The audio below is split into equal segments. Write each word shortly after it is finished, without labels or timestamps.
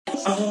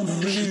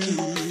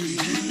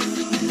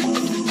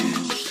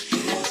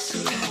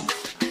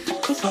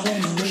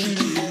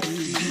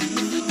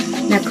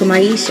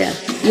Nakumaisha,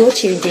 you're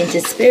tuned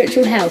into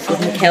Spiritual Health with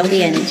Mikel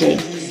the Energy.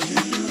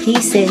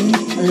 Peace in,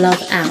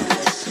 love out.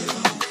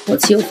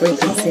 What's your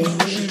frequency?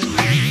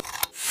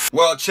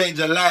 World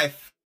changer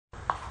life.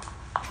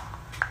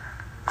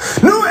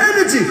 New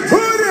energy,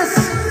 who this?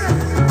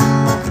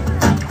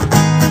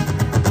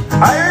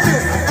 I hear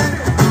this.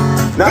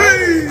 Now,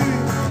 hey.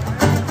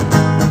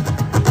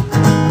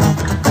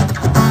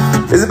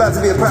 It's about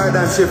to be a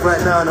paradigm shift right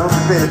now, and I hope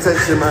you're paying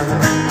attention, man.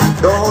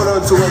 Don't hold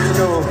on to what you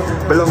know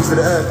belongs to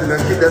the earth, and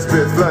keep that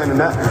spirit flying and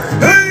that.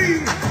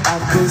 Hey! I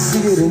can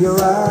see it in your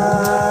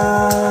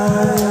eyes,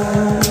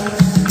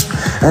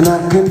 and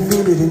I can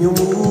feel it in your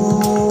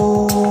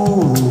mood.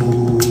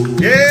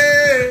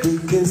 Yeah! We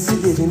can see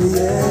it in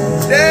the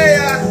air.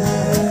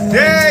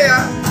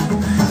 Yeah!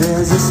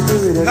 There's a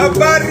spirit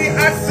Habari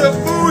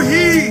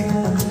Asabuhi!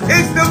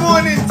 It's the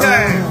morning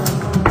time!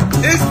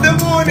 It's the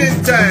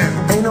morning time!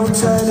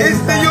 It's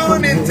the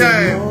yawning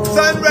time!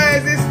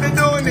 Sunrise, it's the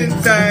dawning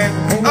time!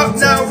 Up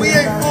now, we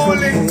ain't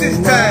falling this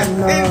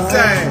time!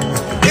 Inside!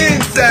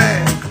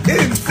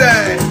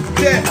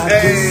 Yeah,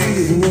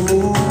 hey!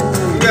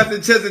 We have to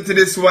chase to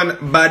this one,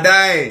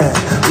 Badai!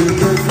 We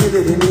can feel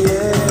it in the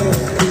air.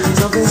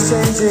 Something's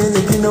changing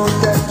if you know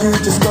that you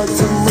just got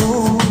to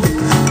move.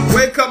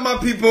 Wake up, my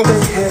people!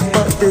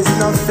 There's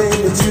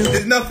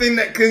nothing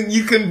that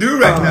you can do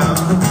right now.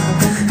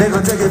 They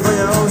gon' take it for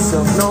your own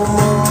self no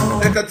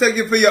more. They can take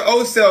it for your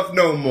own self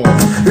no more.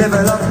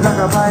 Level up like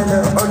a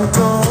pilot on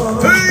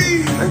tour.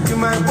 Hey! And you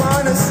might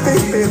wanna stay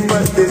here,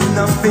 but there's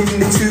nothing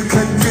that you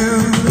can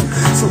do.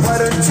 So why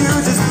don't you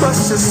just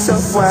bust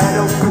yourself wide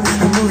open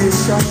and move your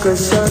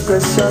chakras,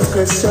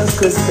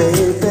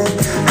 baby.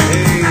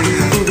 Hey!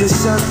 Move your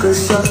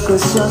chakras.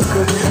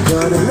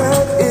 Gotta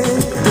let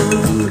it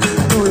do.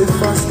 Do it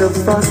faster,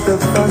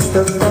 baby.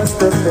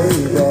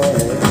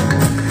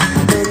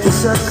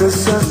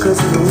 Chakras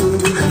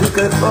move. Look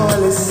at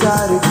all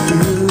inside of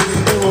you.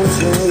 It won't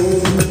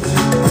change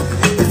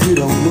if you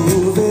don't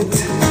move it.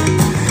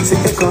 See,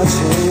 it can't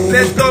change.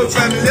 Let's go,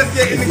 family. Let's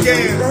get in the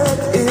game. Let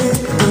it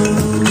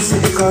move. See,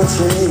 it can't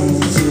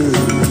change you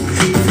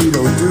if you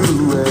don't do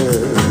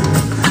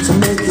it. So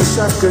make your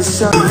chakras.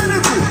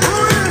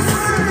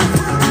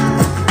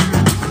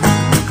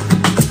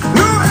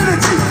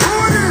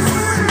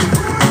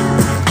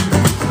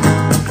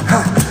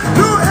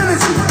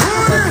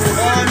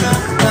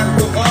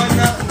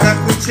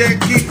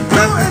 Cheki,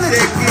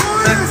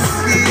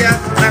 nakusikia,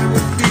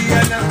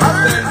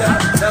 nakupenda,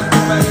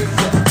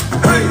 nakumaisha.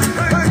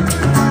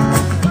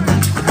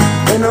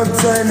 Ain't no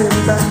turning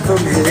back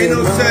from here. Ain't no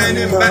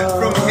turning back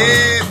from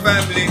here,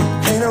 family.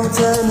 Ain't no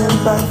turning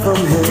back from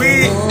here.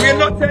 We're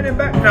not turning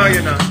back now,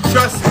 you know.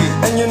 Trust me.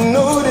 And you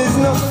know there's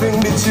nothing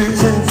that you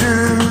can do.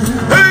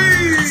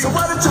 Hey! So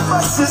why don't you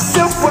bust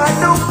yourself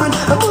wide open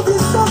and move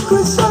your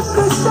chakras,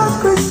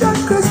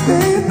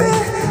 baby.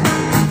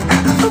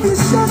 Move your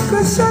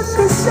chakras,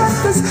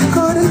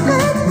 gotta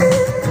let it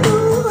do.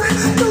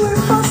 Do it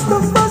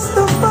faster,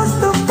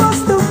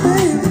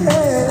 baby.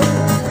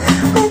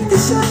 Make the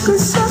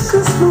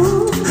chakras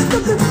move.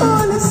 Look at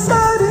all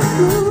inside of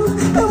you.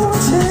 It won't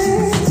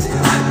change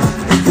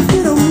if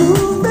you don't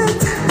move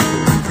it.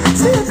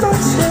 See, it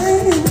can't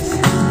change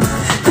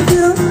if you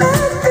don't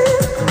let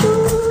it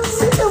move.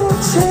 See, it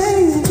won't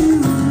change you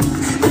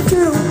if you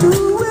don't do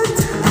it.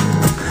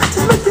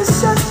 Just make your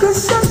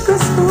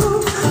chakras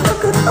move.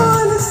 Look at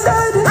all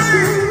inside of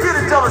you. Get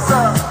it, drummer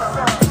sound.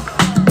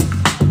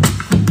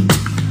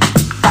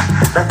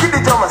 Now get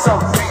it, drummer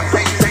sound.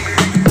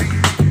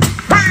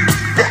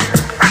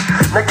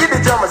 Now get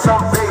it, drummer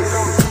sound, please.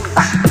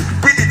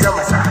 Get it,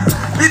 drummer sound.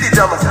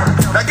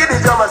 Now get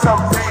it, drummer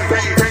sound.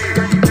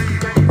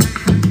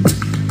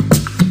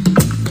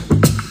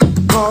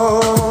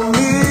 Call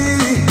me,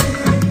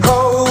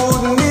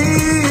 hold me,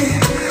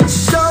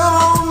 show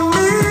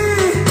me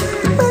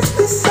what's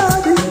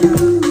beside of you.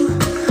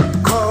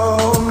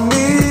 Call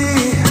me,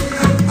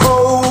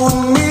 hold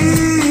me,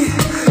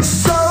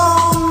 show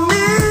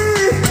me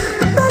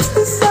what's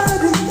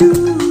beside of you.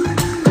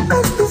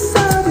 What's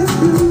beside of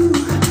you.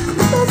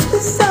 What's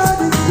beside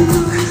of you.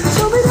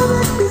 Show me the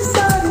what's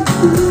beside of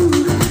you.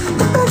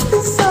 What's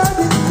beside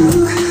of you.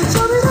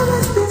 Show me the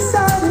what's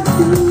beside of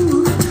you.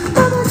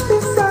 What's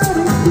beside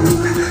of you.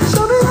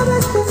 Show me the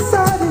what's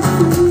beside of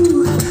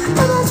you.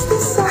 What's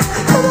beside.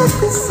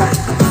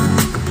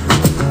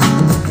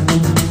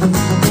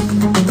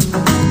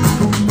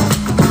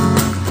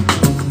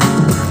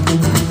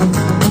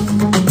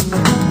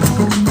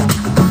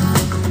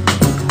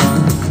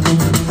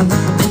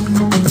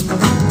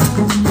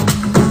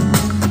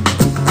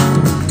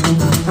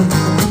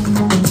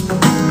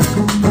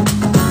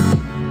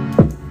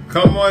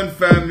 Come on,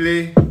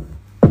 family.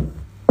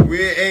 We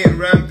ain't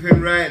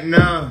ramping right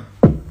now.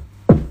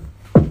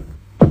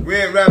 We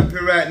ain't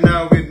ramping right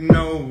now with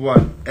no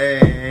one. We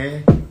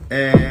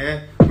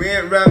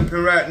ain't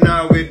ramping right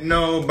now with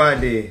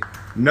nobody.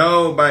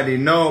 Nobody.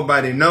 Come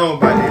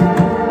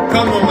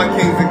on, my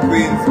kings and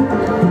queens.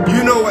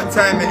 You know what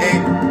time it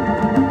ain't.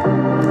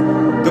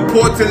 The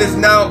portal is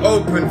now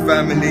open,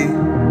 family.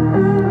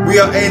 We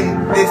are in.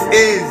 This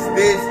is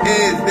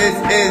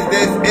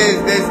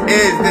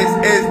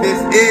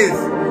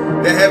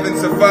the Heaven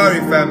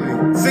Safari,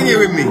 family. Sing it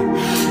with me.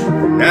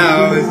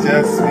 Now it's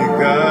just begun.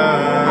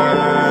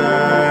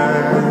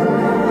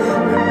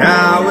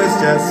 Now it's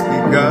just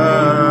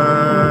begun.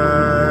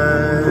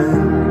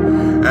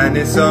 And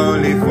it's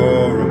only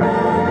for a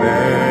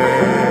moment.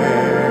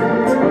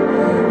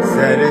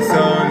 Said it's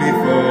only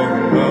for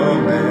a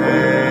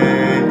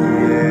moment,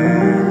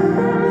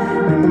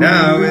 yeah. And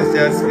now it's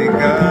just begun.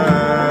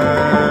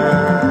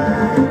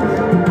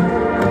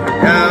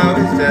 Now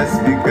it's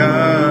just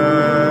begun.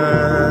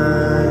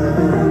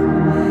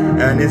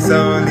 And it's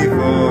only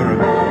for a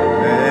moment.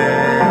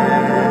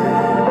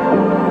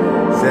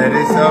 Said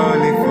it's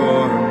only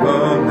for a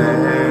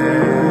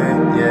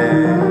moment,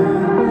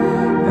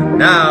 yeah. And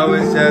now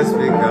it's just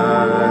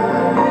begun.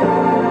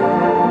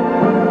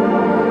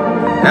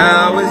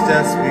 Now it's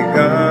just begun.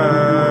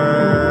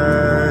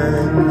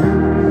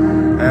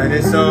 And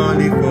it's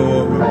only for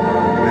a moment.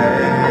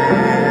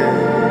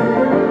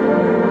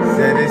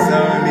 Said it's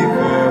only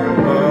for a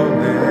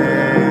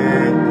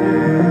moment,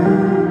 yeah.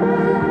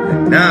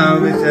 And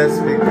now it's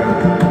just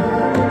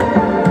begun.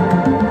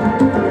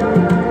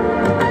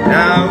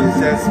 Now it's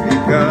just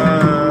begun.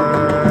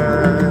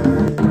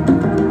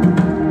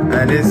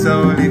 And it's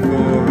only for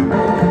a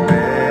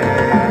moment.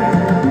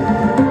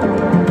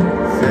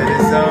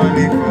 Said it's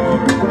only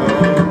for a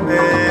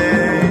moment,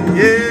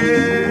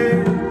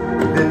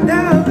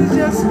 yeah. And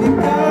now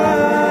it's just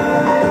begun.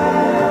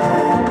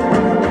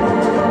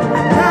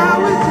 And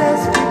now it's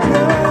just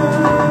begun.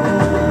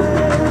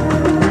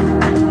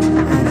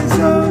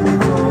 And it's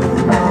only for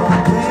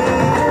a moment.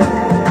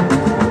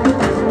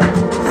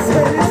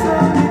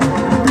 Said it's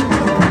only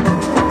for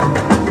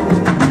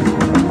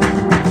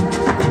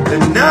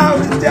and now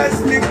it's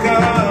just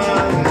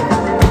begun.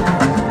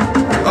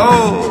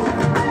 Oh,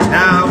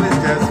 now it's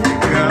just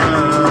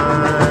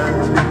begun.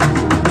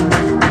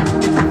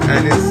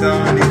 And it's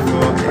only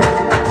for me.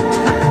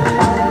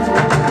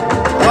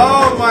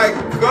 Oh my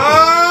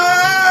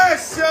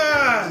gosh!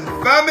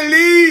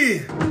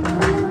 Family!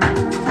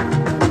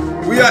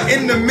 We are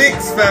in the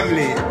mix,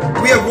 family.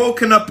 We have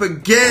woken up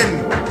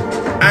again.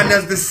 And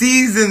as the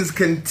seasons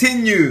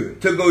continue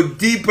to go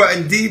deeper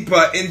and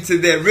deeper into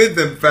their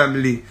rhythm,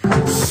 family,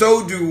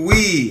 so do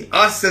we.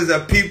 Us as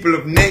a people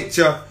of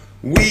nature,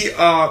 we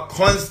are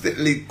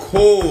constantly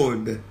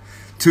called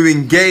to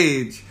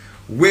engage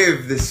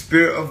with the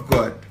Spirit of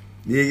God.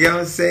 You get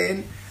what I'm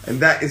saying? And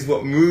that is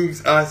what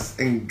moves us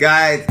and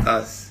guides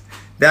us.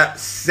 That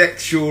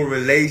sexual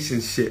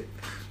relationship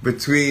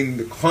between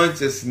the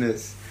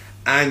consciousness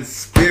and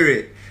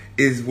spirit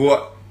is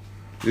what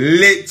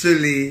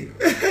literally...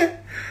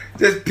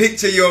 Just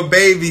picture your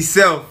baby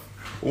self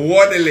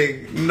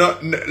waddling,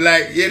 not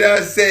like, you know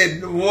what I'm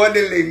saying,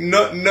 waddling,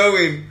 not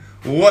knowing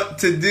what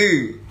to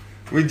do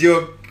with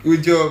your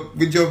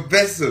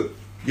vessel.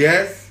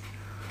 Yes?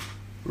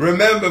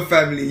 Remember,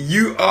 family,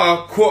 you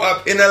are caught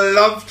up in a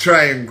love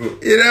triangle.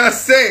 You know what I'm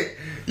saying?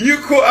 You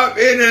caught up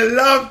in a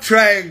love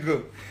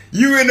triangle.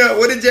 You in a,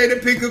 what did Jada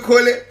Pinkett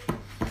call it?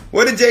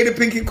 What did Jada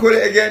Pinkett call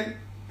it again?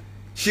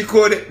 She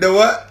called it the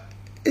what?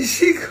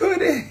 She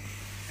called it...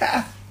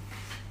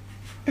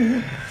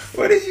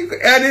 What is you?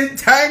 An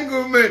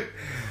entanglement,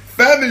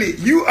 family.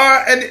 You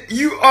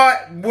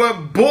were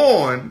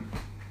born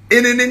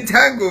in an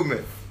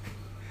entanglement,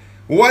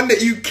 one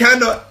that you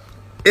cannot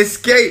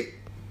escape.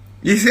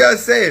 You see what I'm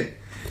saying?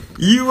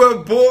 You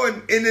were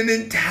born in an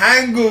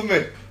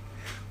entanglement,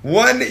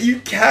 one that you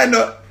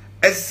cannot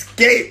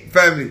escape,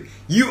 family.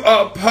 You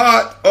are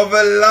part of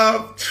a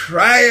love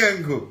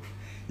triangle.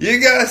 You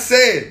get what I'm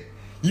saying?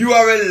 You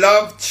are a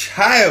love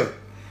child.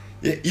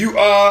 You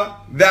are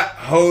that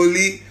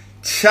holy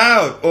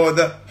child or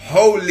the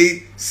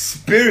Holy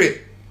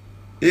Spirit.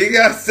 You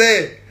get what I'm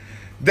saying?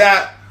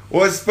 That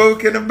was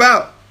spoken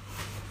about.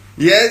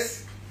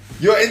 Yes?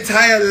 Your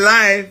entire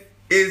life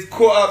is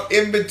caught up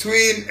in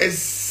between a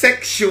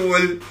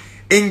sexual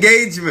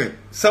engagement.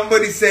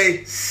 Somebody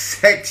say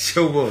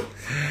sexual.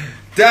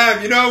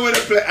 Damn, you know I want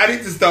to play. I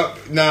need to stop.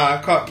 Nah,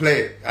 I can't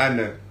play it. I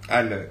know.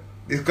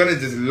 It's gonna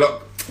just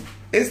lock.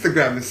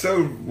 Instagram is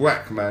so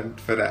whack, man,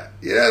 for that.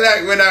 You know,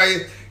 like when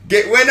I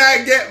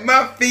get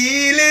my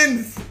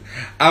feelings,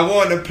 I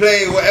want to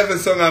play whatever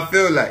song I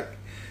feel like.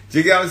 Do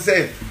you get what I'm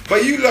saying?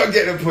 But you lot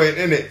get the point,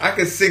 innit? I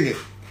can sing it.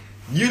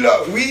 You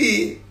lot,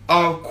 we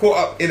are caught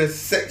up in a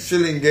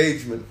sexual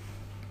engagement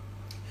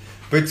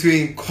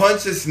between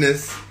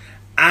consciousness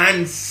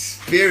and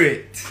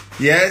spirit.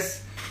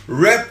 Yes?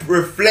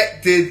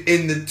 Reflected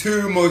in the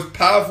two most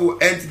powerful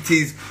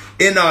entities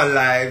in our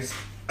lives,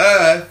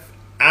 earth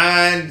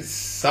and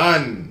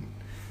sun.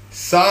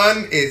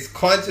 Sun is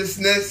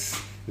consciousness,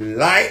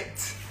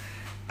 light,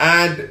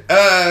 and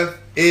earth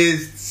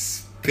is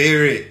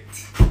spirit.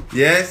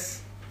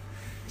 Yes?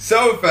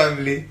 So,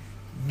 family,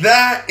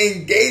 that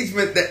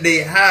engagement that they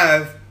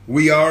have,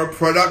 we are a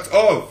product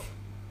of.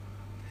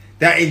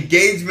 That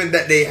engagement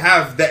that they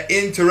have, that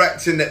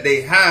interaction that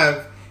they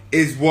have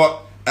is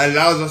what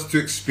allows us to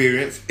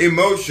experience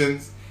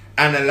emotions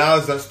and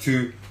allows us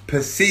to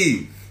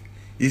perceive.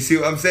 You see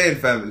what I'm saying,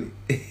 family?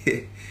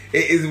 It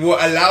is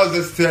what allows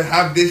us to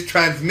have this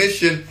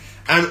transmission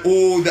and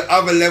all the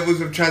other levels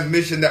of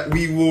transmission that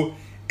we will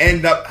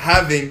end up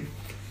having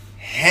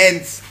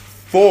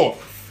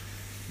henceforth.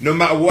 No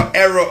matter what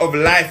era of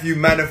life you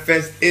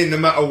manifest in, no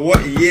matter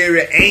what year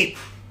it ain't,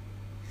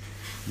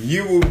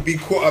 you will be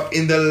caught up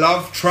in the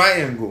love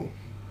triangle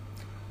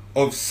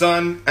of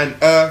sun and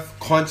earth,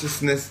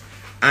 consciousness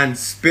and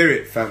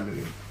spirit,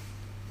 family.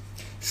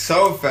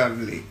 So,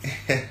 family,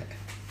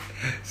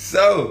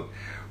 so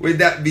with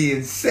that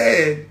being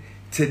said,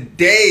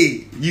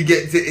 today you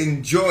get to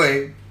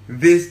enjoy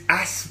this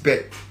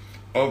aspect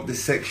of the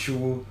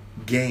sexual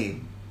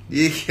game.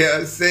 You get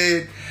what I'm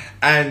saying?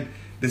 And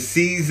the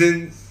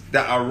seasons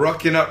that are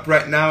rocking up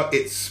right now,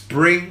 it's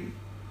spring.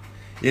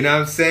 You know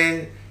what I'm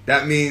saying?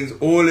 That means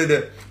all of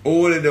the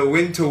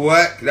winter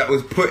work that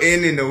was put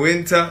in the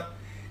winter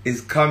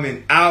is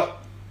coming out.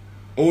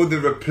 All the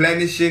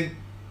replenishing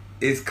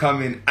is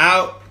coming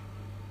out.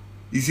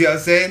 You see what I'm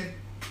saying?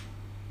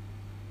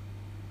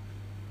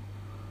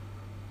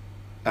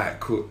 Alright,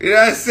 cool. You know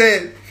what I'm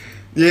saying?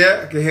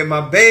 Yeah, I can hear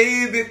my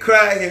baby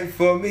crying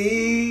for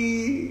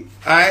me.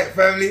 Alright,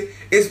 family?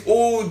 It's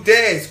all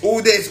there. It's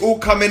all there. It's all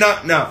coming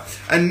up now.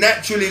 And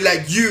naturally,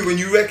 like you, when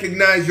you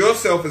recognize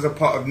yourself as a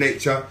part of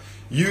nature,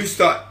 you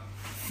start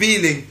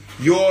feeling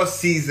your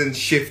season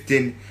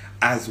shifting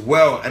as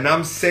well. And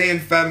I'm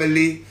saying,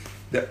 family,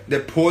 the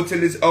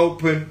portal is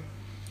open.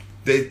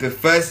 The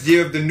first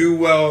year of the new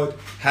world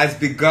has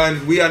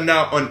begun. We are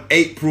now on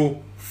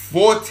April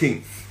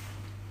 14th.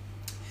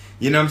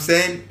 You know what I'm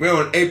saying? We're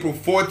on April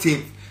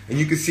 14th. And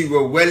you can see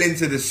we're well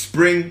into the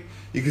spring.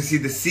 You can see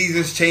the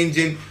seasons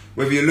changing.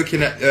 Whether you're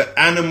looking at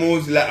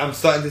animals, like I'm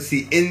starting to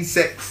see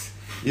insects,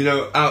 you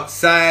know,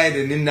 outside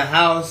and in the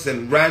house,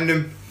 and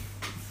random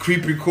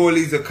creepy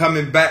crawlies are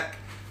coming back.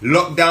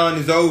 Lockdown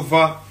is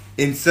over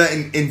in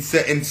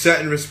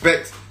certain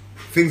respects.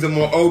 Things are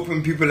more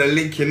open. People are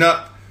linking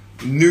up.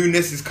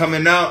 Newness is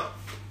coming out.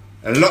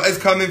 A lot is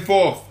coming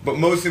forth. But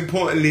most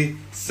importantly,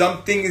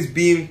 something is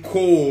being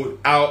called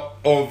out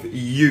of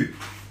you.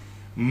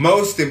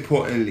 Most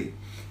importantly,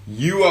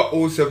 you are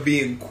also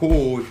being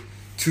called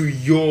to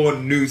your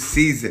new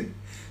season.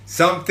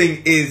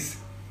 Something is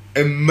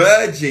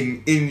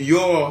emerging in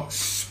your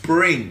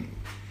spring.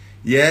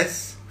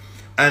 Yes?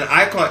 And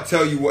I can't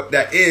tell you what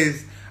that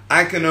is.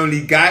 I can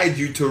only guide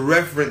you to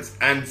reference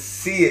and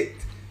see it.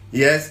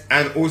 Yes?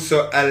 And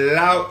also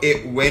allow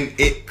it when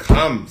it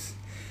comes.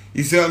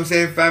 You see what I'm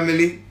saying,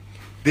 family?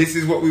 This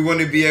is what we want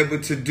to be able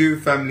to do,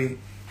 family,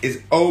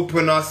 is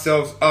open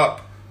ourselves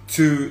up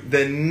to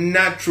the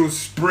natural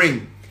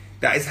spring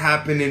that is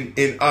happening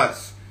in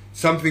us.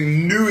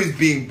 Something new is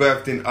being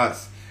birthed in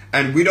us.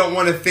 And we don't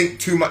want to think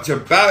too much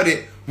about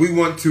it. We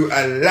want to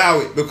allow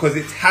it because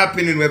it's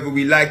happening whether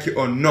we like it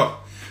or not.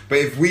 But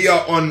if we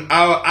are on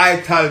our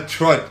ital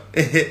trod,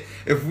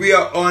 if we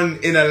are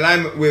in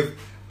alignment with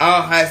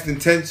our highest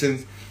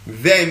intentions,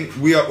 then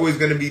we are always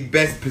going to be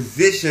best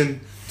positioned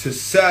to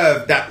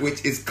serve that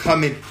which is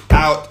coming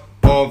out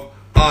of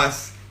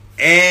us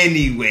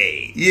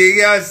anyway. You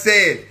know what I'm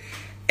saying?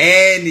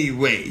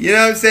 Anyway. You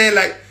know what I'm saying?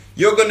 Like,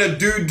 you're going to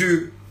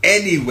do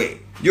anyway.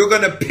 You're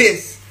going to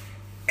piss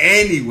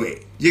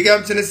anyway. You get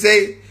what I'm trying to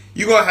say?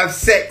 You're going to have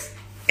sex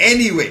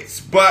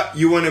anyways. But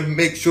you want to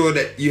make sure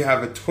that you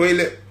have a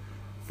toilet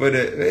for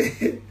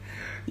the...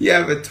 you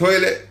have a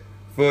toilet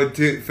for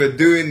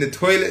doing the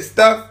toilet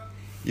stuff.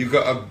 You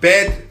got a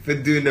bed for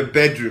doing the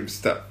bedroom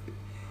stuff.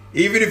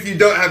 Even if you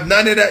don't have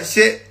none of that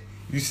shit,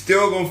 you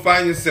still gonna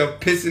find yourself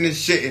pissing and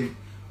shitting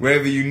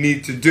wherever you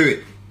need to do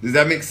it. Does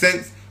that make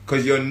sense?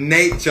 Because your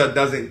nature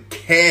doesn't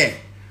care.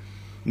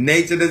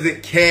 Nature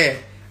doesn't care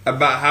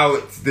about how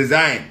it's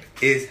designed.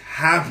 It's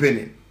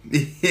happening.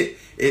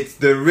 It's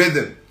the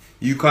rhythm.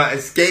 You can't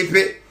escape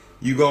it.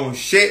 You gonna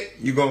shit,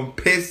 you gonna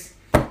piss,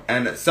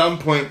 and at some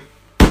point,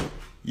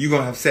 you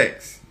gonna have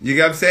sex. You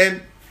get what I'm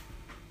saying?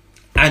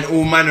 And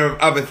all manner of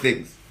other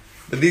things.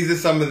 But these are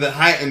some of the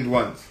heightened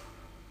ones.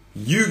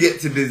 You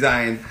get to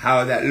design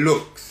how that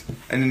looks.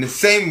 And in the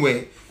same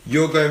way,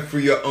 you're going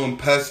through your own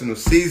personal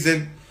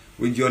season,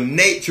 which your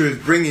nature is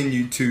bringing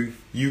you to,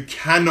 you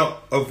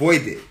cannot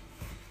avoid it.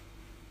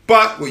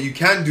 But what you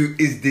can do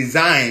is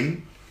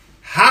design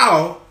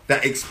how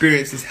that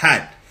experience is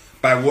had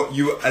by what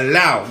you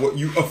allow, what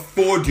you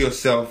afford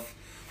yourself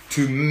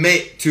to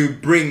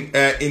bring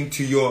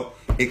into your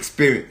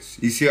experience.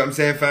 You see what I'm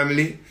saying,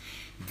 family?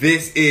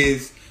 This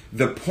is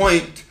the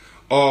point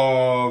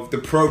of the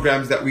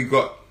programs that we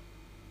got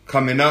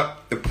coming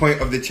up, the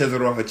point of the Cesar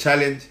Rojo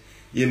Challenge,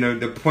 you know,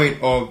 the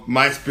point of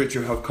my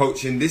spiritual health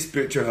coaching, this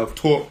spiritual health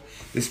talk,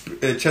 this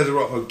Cesar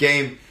Rojo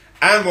game,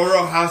 and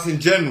Morojo House in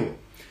general.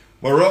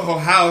 Morojo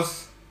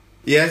House,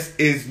 yes,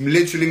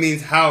 literally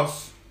means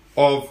house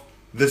of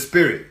the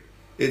spirit.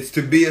 It's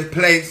to be a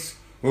place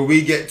where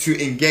we get to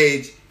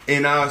engage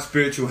in our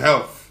spiritual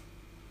health.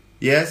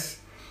 Yes,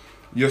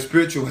 your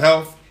spiritual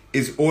health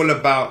is all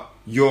about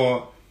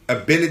your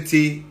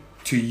ability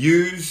to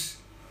use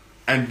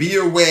and be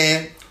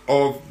aware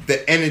of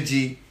the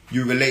energy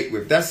you relate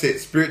with. That's it.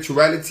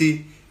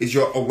 Spirituality is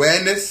your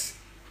awareness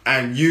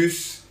and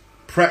use,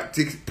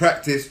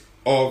 practice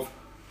of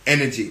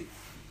energy.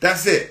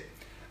 That's it.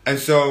 And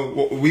so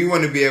what we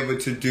want to be able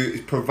to do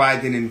is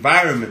provide an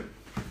environment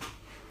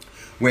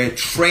where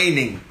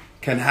training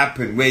can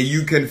happen, where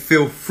you can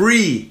feel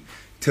free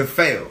to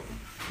fail.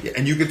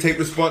 And you can take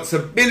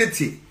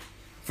responsibility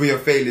for your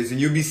failures, and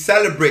you'll be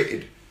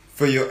celebrated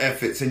for your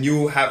efforts, and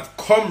you'll have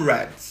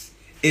comrades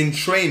in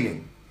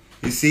training.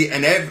 You see,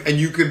 and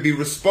you can be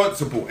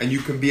responsible, and you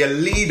can be a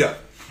leader,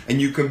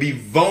 and you can be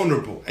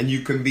vulnerable, and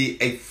you can be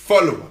a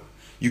follower.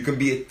 You can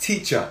be a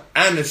teacher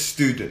and a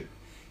student.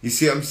 You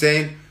see what I'm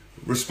saying?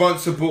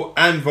 Responsible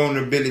and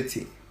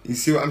vulnerability. You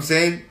see what I'm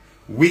saying?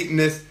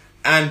 Weakness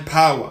and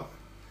power.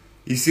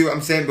 You see what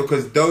I'm saying?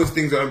 Because those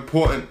things are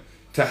important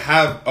to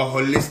have a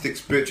holistic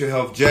spiritual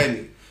health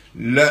journey.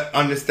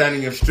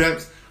 Understanding your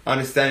strengths,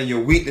 understanding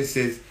your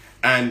weaknesses,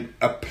 and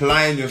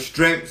applying your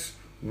strengths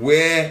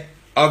where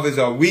others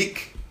are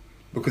weak,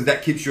 because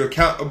that keeps you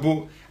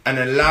accountable, and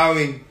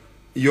allowing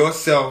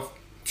yourself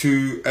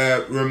to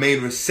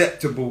remain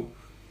receptible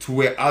to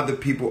where other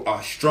people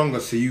are stronger,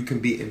 so you can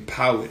be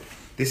empowered.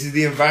 This is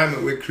the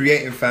environment we're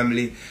creating,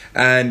 family.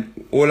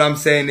 And all I'm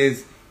saying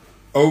is,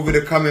 over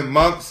the coming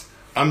months,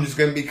 I'm just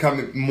going to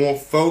become more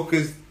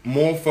focused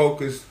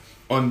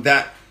on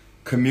that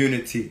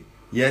community.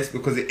 Yes,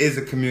 because it is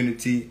a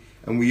community,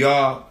 and we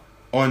are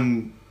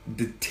on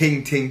the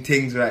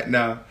tings right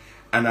now,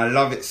 and I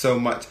love it so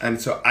much. And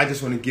so I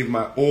just want to give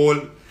my all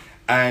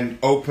and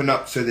open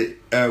up so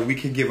that we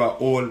can give our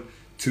all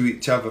to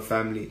each other,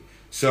 family.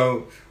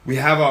 So we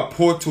have our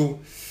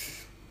portal.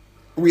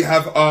 We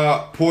have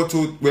our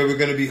portal where we're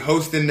going to be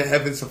hosting the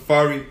Heaven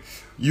Safari.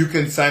 You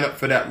can sign up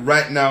for that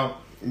right now.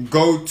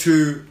 Go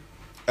to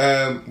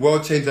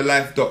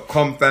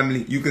worldchangerlife.com,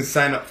 family. You can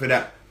sign up for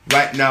that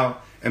right now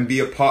and be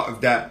a part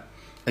of that.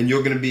 And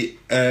you're going to be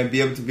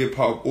able to be a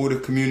part of all the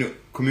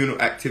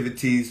communal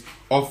activities,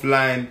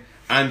 offline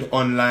and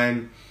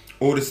online.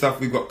 All the stuff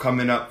we've got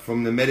coming up,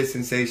 from the Meta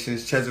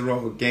Sensations,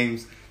 Chesaroho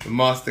Games, the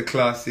master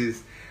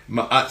classes,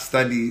 my art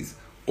studies,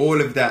 all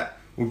of that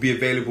will be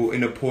available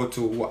in a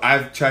portal. What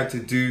I've tried to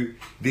do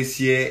this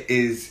year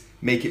is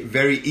make it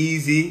very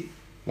easy.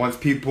 Once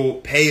people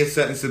pay a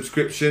certain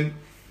subscription,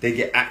 they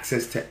get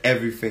access to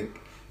everything,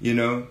 you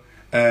know,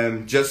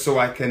 just so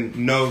I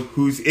can know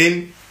who's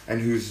in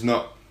and who's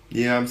not.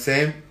 You know what I'm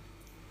saying?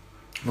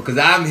 Because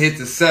I'm here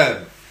to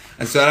serve,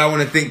 and so I don't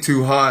want to think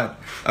too hard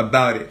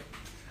about it.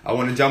 I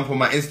want to jump on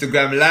my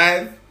Instagram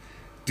live,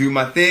 do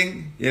my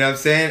thing, you know what I'm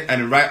saying,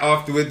 and right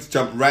afterwards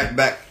jump right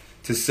back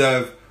to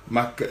serve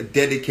my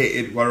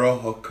dedicated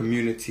Waroho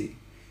community.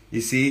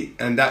 You see,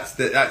 and that's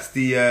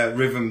the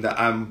rhythm that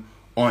I'm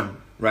on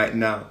right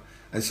now.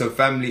 And so,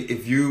 family,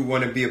 if you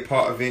want to be a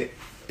part of it,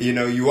 you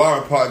know, you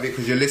are a part of it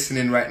because you're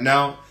listening right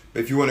now.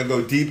 But if you want to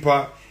go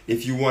deeper,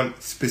 if you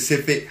want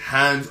specific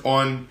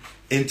hands-on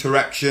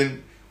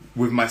interaction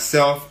with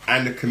myself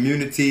and the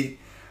community,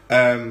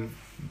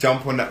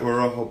 jump on that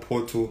Waroho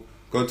portal,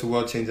 go to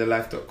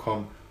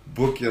worldchangerlife.com,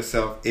 book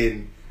yourself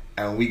in,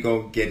 and we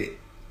go get it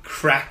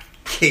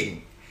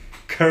cracking.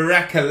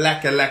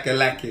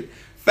 Crack-a-lack-a-lack-a-lack-it.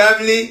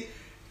 Family,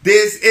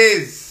 this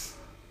is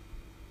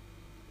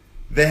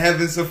the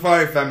Heaven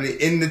Safari, family.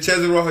 In the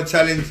Chesaroho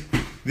Challenge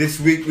this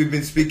week, we've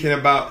been speaking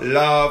about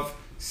love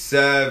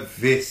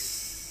service.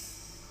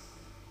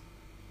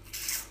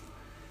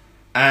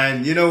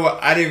 And you know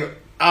what?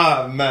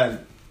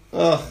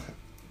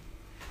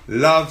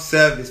 Love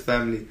service,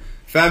 family.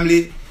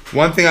 Family,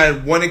 one thing I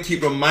want to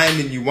keep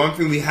reminding you, one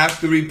thing we have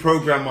to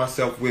reprogram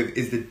ourselves with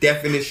is the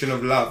definition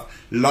of love.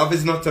 Love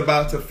is not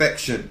about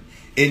affection.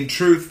 In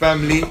truth,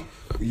 family,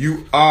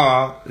 you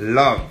are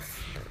love.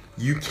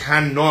 You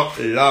cannot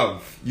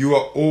love. You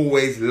are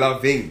always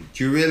loving.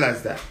 Do you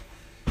realize that?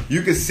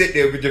 You can sit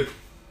there with your...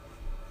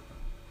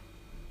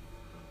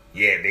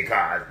 Yeah,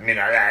 because me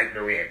not like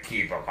the way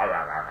people...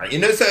 You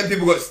know, certain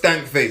people got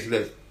stank face.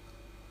 Look.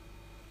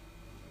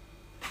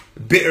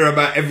 Bitter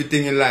about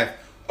everything in life.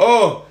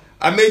 Oh,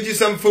 I made you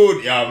some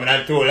food. Yeah, man,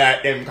 I told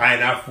like them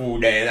kind of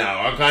food there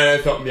now. What kind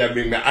of something you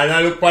bring me? And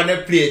I look on the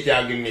plate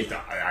you give me.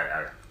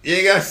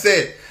 You guys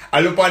said, I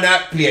look on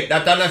that plate.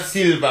 That's on a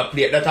silver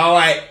plate. That's a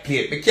white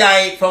plate. We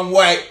can't eat from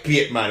white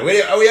plate, man. Where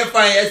you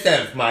find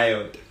yourself, my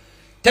out?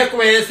 Take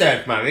away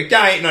yourself, man. We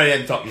can't eat none of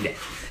them something there.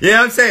 You know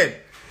what I'm saying?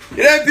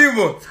 You know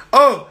people,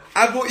 oh,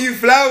 I bought you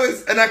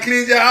flowers and I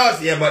cleaned your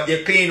house. Yeah, but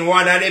you clean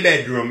one of the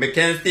bedroom. We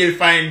can still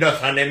find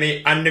dust under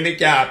the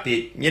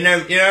carpet. You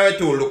know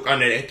to look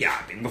under the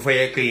carpet before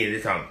you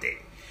clean something.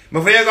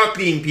 Before you go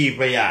clean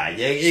people, yeah,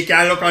 you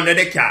can look under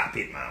the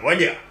carpet, man. What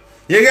you?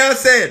 You get what I'm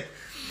saying?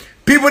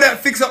 People that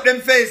fix up them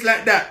face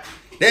like that,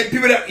 them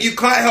people that you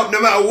can't help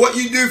no matter what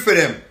you do for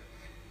them.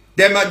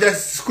 Them are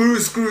just screw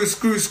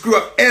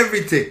up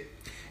everything.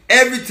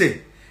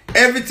 Everything.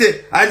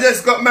 I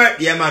just got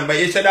married. Yeah, man, but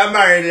you should have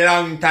married a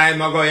long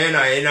time ago, you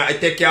know. It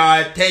take you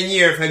 10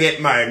 years to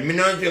get married.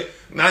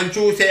 And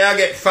true say you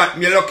get fat,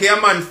 you're lucky a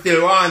man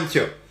still wants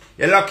you.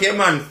 You're lucky a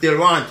man still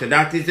wants you.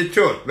 That is the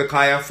truth.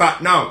 Because you're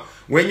fat now.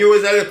 When you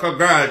was a little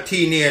girl,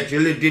 teenage,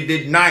 you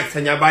did nice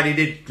and your body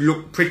did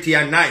look pretty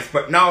and nice.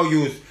 But now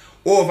you's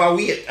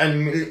overweight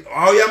and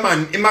how your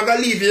man, him a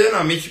gonna leave you, you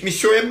know. Me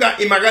sure him a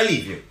gonna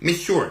leave you. Me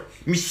sure.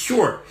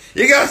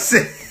 You gotta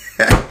say.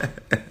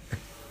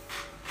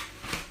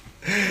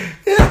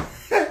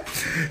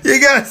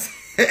 You gotta say.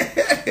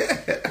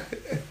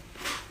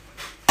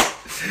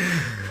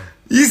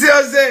 You see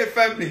what I'm saying,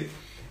 family?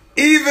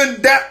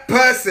 Even that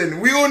person,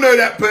 we all know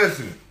that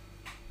person.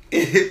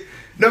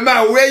 No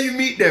matter where you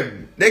meet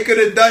them, they could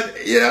have done,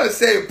 you know what I'm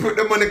saying, put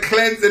them on a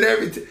cleanse and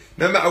everything.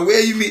 No matter where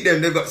you meet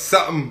them, they got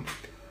something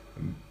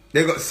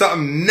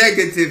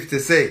negative to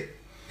say.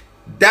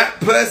 That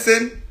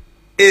person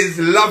is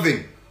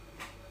loving.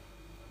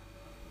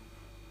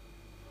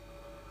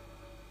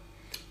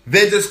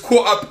 They're just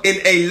caught up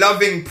in a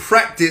loving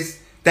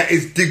practice that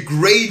is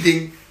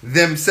degrading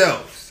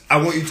themselves. I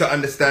want you to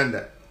understand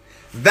that.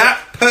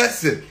 That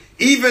person,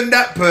 even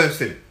that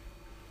person,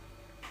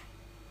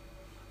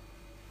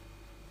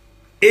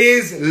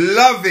 is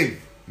loving.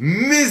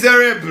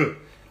 Miserable.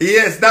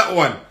 Yes, that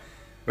one.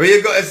 Well,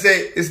 you gotta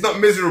say, it's not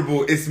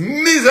miserable, it's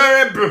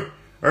miserable.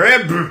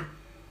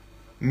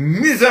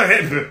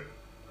 Miserable.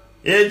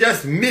 You're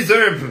just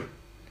miserable.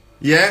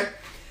 Yeah?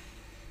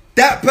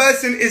 That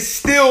person is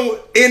still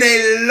in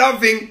a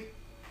loving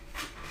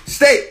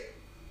state.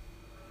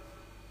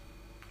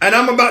 And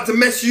I'm about to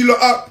mess you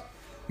lot up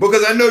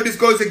because I know this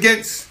goes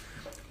against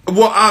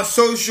what our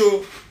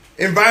social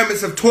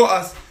environments have taught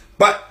us.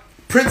 But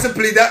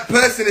principally, that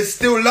person is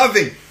still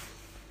loving.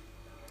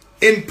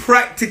 In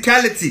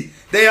practicality,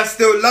 they are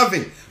still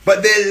loving.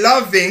 But their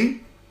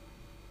loving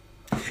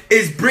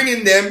is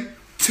bringing them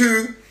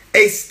to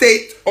a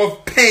state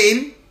of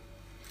pain,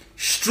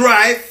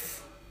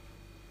 strife,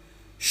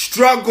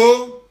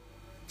 struggle,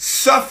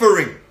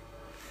 suffering.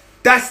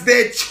 That's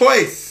their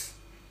choice.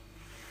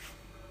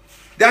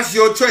 That's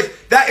your choice.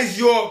 That is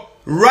your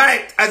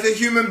right as a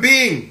human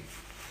being.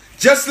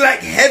 Just like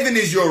heaven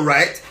is your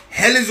right,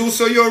 hell is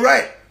also your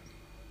right.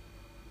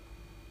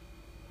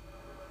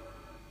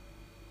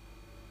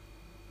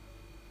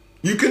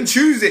 You can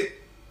choose it.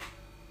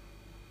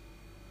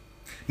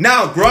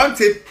 Now,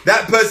 granted,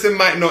 that person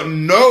might not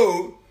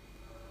know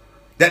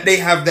that they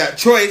have that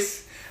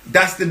choice.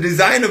 That's the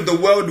design of the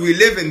world we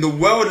live in. The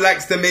world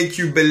likes to make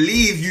you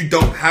believe you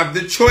don't have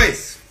the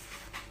choice.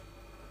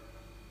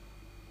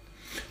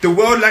 The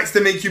world likes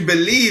to make you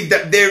believe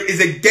that there is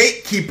a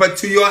gatekeeper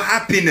to your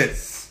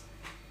happiness.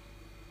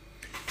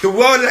 The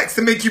world likes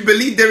to make you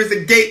believe there is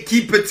a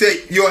gatekeeper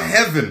to your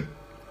heaven.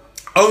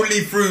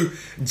 Only through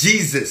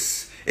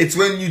Jesus. It's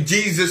when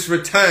Jesus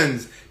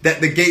returns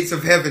that the gates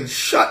of heaven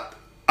shut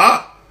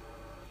up.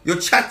 You're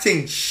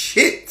chatting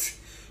shit.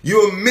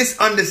 You're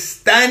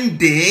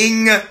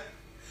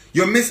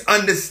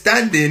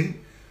misunderstanding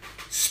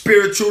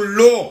spiritual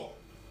law.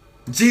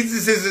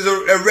 Jesus is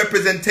a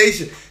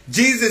representation.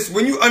 Jesus,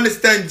 when you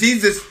understand,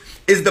 Jesus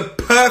is the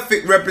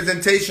perfect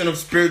representation of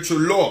spiritual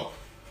law.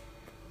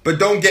 But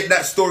don't get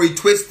that story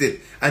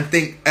twisted and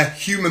think a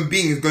human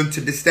being is going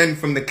to descend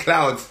from the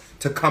clouds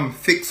to come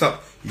fix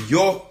up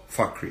your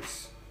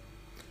fuckeries.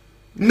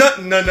 No,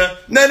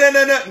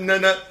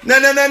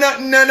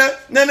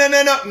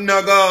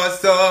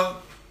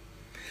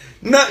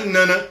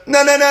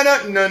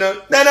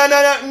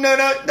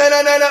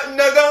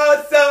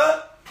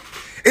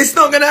 it's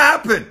not gonna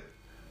happen.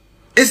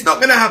 It's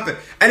not gonna happen.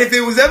 And if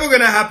it was ever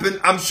gonna happen,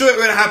 I'm sure it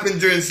would have happened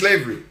during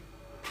slavery.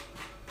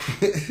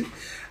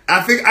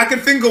 I can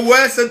think of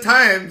worse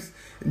times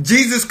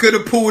Jesus could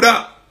have pulled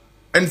up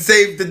and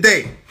saved the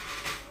day.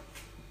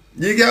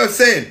 You get what I'm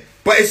saying?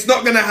 But it's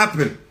not gonna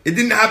happen. It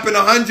didn't happen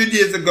 100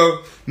 years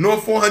ago, nor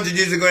 400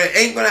 years ago. It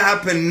ain't gonna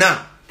happen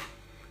now.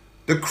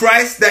 The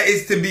Christ that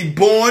is to be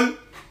born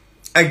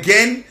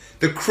again,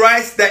 the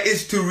Christ that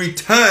is to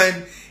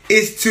return,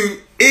 is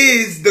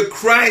the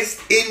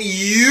Christ in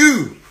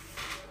you,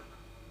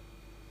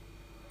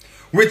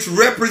 which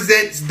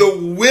represents the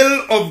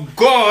will of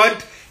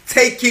God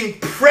taking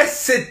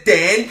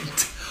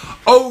precedent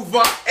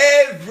over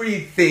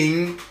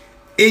everything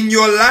in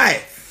your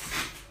life.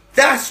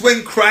 That's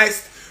when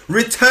Christ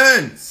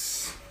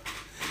returns.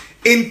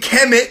 In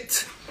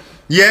Kemet,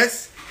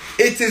 yes,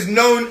 it is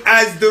known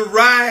as the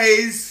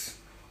rise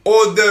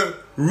or the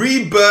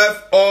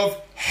rebirth of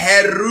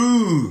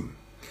Heru.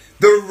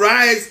 The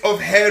rise of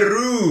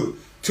Heru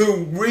to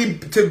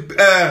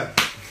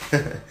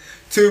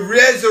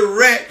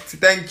resurrect,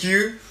 thank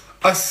you,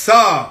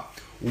 Asar,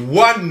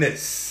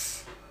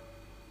 oneness.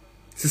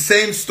 It's the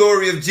same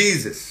story of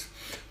Jesus.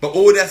 But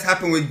all that's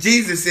happened with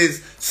Jesus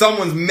is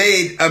someone's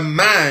made a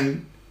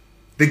man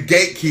the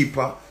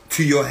gatekeeper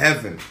to your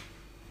heaven.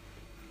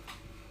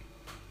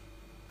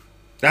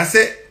 That's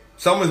it.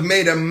 Someone's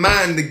made a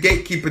man the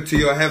gatekeeper to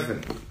your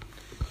heaven.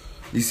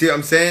 You see what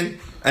I'm saying?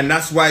 And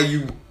that's why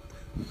you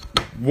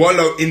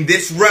wallow in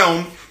this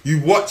realm.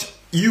 You watch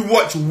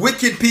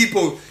wicked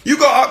people. You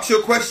got to ask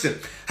your question.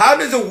 How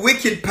does a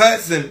wicked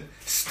person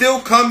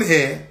still come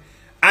here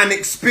and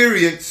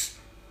experience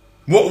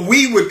what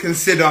we would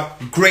consider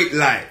great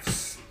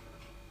lives.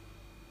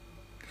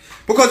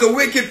 Because a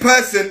wicked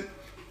person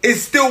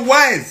is still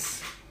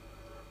wise.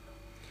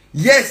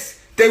 Yes,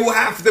 they will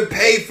have to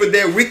pay for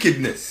their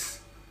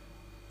wickedness.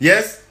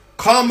 Yes,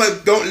 karma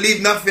don't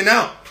leave nothing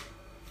out.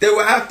 They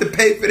will have to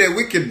pay for their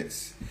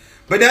wickedness.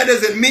 But that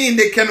doesn't mean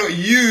they cannot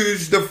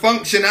use the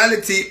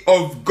functionality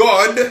of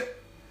God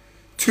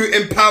to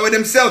empower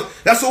themselves.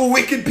 That's all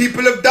wicked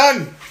people have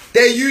done.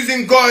 They're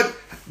using God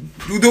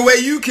the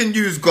way you can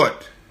use God.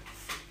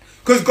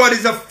 Because God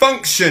is a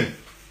function.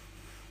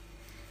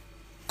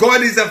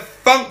 God is a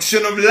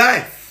function of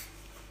life.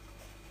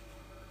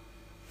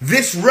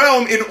 This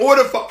realm, in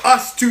order for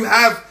us to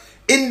have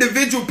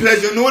individual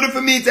pleasure, in order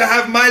for me to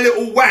have my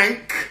little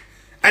wank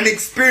and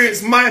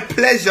experience my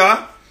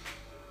pleasure,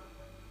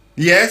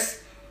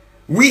 yes,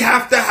 we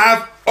have to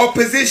have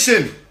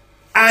opposition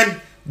and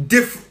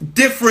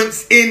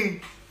difference in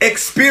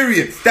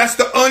experience. That's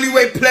the only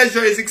way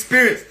pleasure is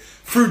experienced,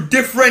 through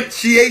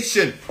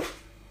differentiation.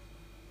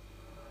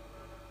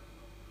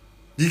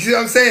 You see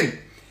what I'm saying?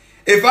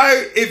 If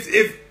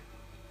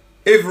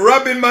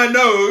rubbing my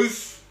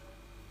nose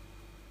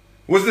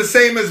was the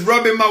same as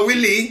rubbing my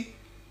willy,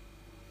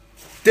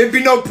 there'd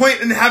be no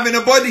point in having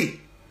a body.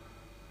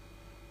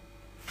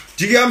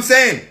 Do you get what I'm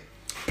saying?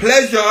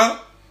 Pleasure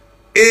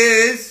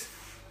is,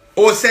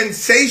 or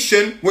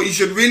sensation, what you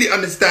should really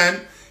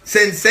understand,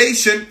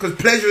 sensation, because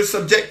pleasure is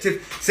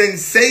subjective,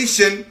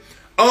 sensation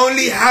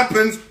only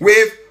happens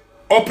with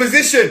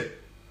opposition.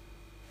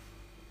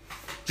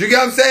 Do you get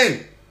what I'm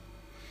saying?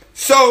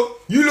 So,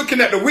 you looking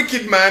at the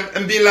wicked man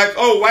and being like,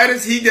 oh, why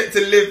does he get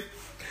to live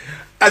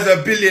as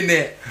a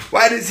billionaire?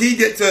 Why does he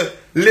get to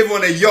live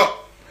on a yacht?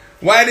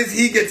 Why does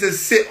he get to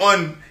sit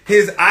on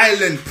his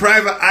island,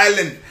 private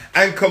island,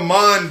 and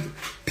command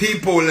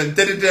people and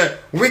da-da-da?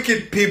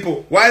 Wicked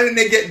people. Why didn't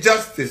they get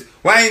justice?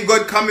 Why ain't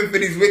God coming for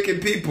these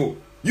wicked people?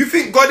 You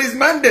think God is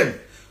man them?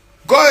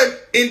 God,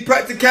 in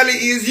practicality,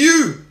 is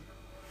you.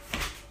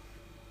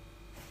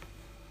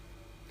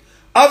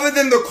 Other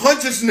than the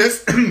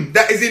consciousness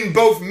that is in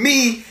both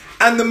me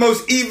and the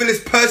most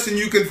evilest person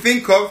you can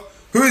think of.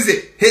 Who is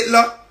it?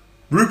 Hitler?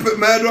 Rupert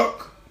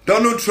Murdoch?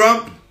 Donald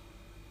Trump?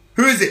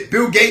 Who is it?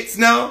 Bill Gates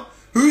now?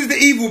 Who's the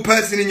evil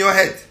person in your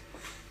head?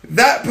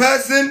 That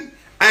person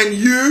and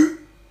you,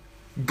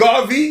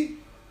 Garvey?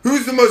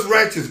 Who's the most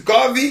righteous?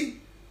 Garvey?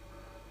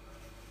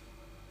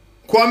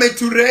 Kwame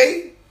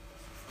Ture?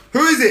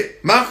 Who is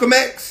it? Malcolm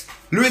X?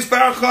 Louis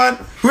Farrakhan?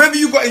 Whoever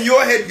you got in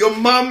your head, your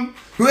mum,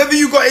 whoever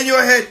you got in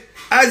your head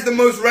as the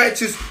most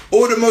righteous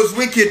or the most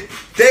wicked,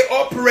 they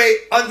operate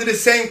under the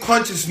same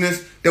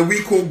consciousness that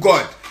we call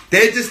God.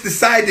 They're just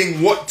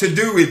deciding what to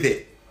do with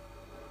it.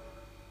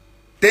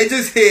 They're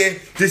just here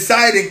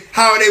deciding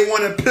how they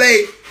want to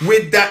play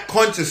with that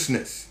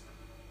consciousness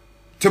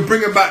to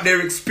bring about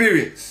their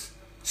experience.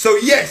 So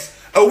yes,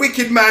 a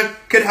wicked man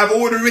can have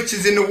all the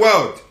riches in the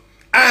world,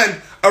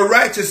 and a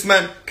righteous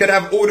man can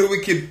have all the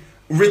wicked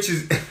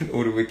riches,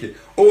 all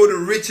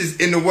the riches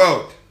in the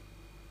world.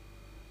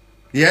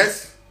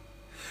 Yes?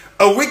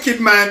 A wicked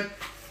man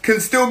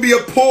can still be a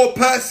poor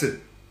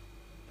person.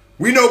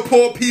 We know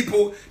poor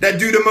people that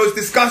do the most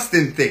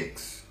disgusting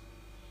things.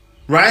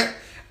 Right?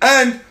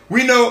 And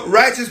we know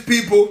righteous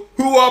people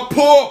who are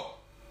poor.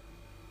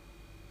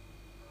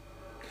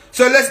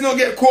 So let's not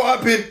get caught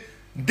up in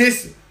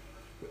this.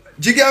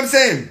 Do you get what I'm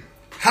saying?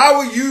 How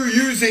are you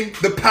using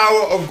the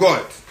power of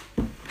God?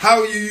 How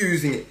are you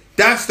using it?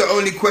 That's the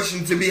only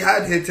question to be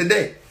had here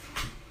today.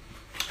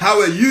 How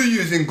are you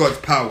using God's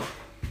power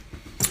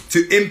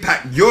to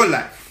impact your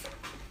life?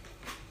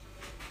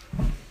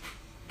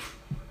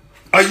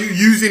 Are you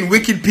using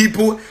wicked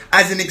people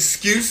as an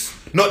excuse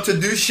not to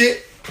do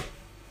shit?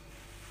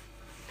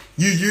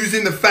 You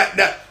using the fact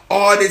that,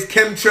 oh, there's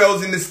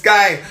chemtrails in the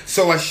sky,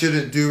 so I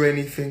shouldn't do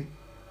anything.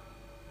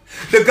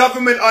 The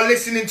government are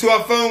listening to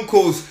our phone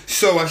calls,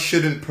 so I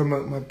shouldn't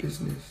promote my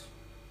business.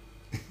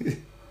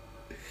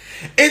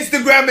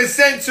 Instagram is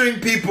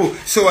censoring people,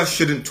 so I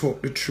shouldn't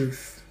talk the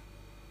truth.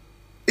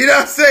 You know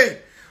what I'm saying?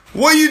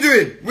 What are you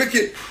doing?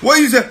 Wicked. What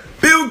are you saying?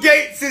 Bill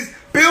Gates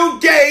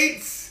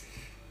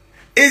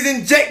is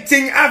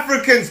injecting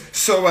Africans,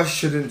 so I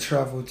shouldn't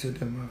travel to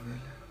the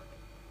motherland.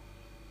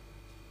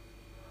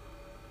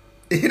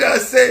 You know what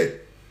I'm saying?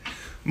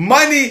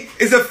 Money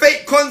is a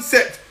fake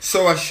concept,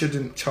 so I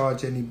shouldn't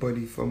charge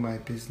anybody for my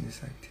business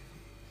activities.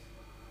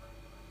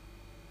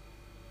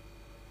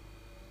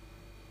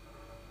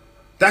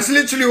 That's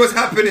literally what's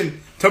happening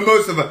to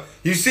most of us.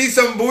 You see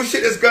some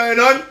bullshit that's going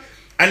on,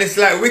 and it's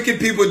like wicked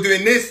people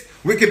doing this,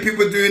 wicked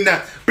people doing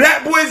that.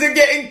 Black boys are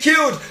getting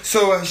killed,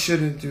 so I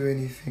shouldn't do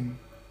anything.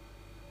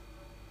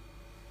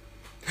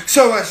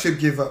 So I should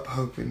give up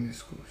hope in the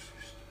school system.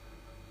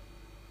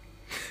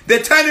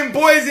 They're turning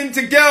boys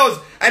into girls,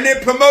 and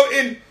they're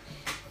promoting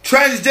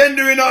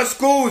transgender in our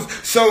schools.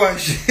 So I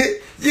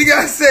should. You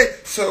gotta say,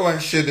 so I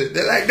shouldn't.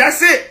 They're like,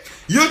 that's it.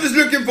 You're just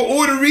looking for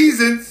all the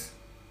reasons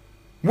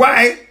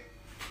why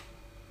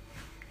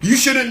you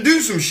shouldn't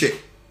do some shit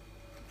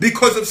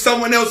because of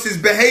someone else's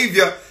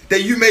behavior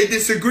that you may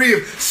disagree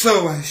with.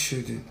 So I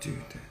shouldn't do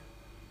that.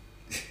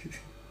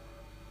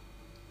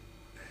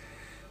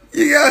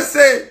 You get what I'm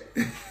saying?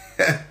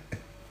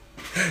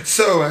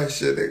 So I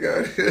shouldn't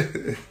go.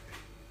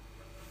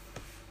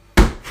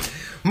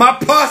 My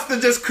pastor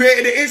just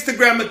created an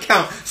Instagram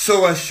account,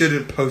 so I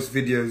shouldn't post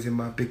videos in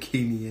my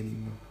bikini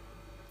anymore.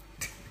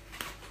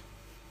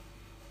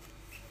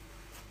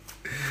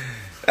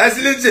 That's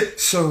legit.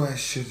 So I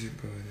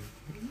shouldn't go.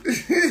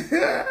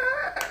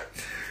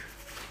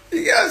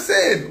 You get what I'm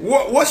saying?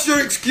 What's your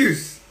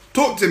excuse?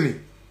 Talk to me.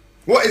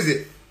 What is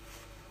it?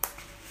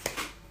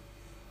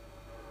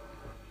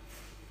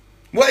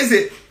 What is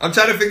it? I'm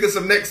trying to think of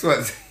some next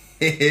ones.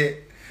 You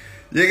get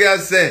what I'm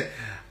saying?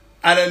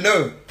 I don't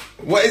know.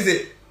 What is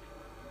it?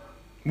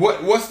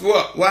 What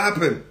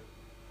happened?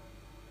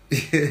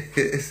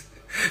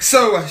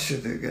 So I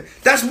shouldn't go.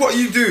 That's what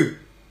you do.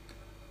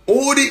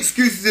 All the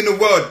excuses in the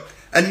world,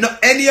 and not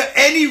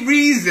any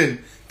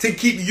reason to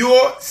keep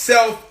your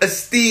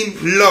self-esteem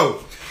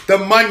low. The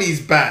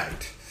money's bad.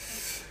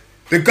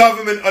 The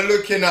government are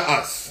looking at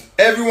us.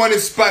 Everyone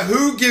is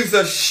who gives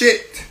a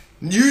shit?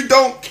 You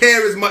don't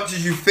care as much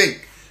as you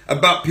think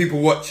about people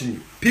watching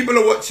you. People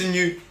are watching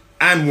you,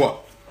 and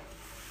what?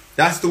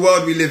 That's the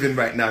world we live in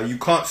right now. You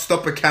can't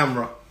stop a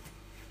camera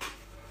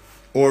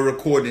or a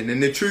recording.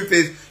 And the truth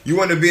is, you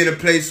want to be in a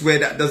place where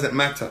that doesn't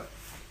matter.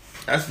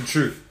 That's the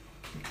truth.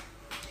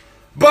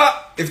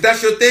 But if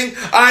that's your thing,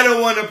 I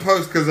don't want to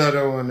post because I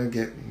don't want to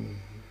get...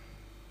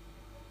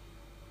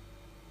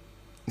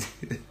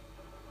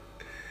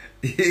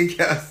 You get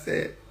what I'm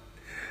saying?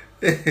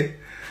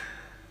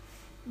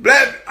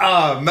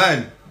 Oh,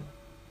 man.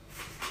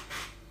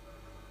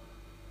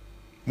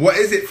 What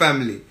is it,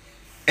 family?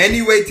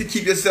 Any way to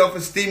keep your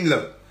self-esteem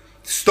low.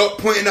 Stop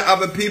pointing at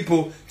other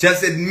people.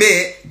 Just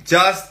admit,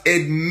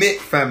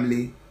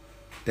 family,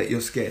 that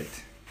you're scared.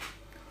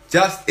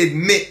 Just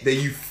admit that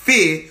you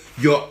fear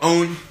your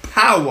own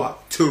power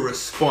to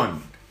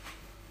respond.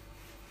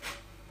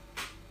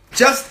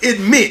 Just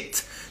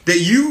admit that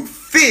you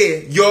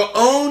fear your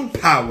own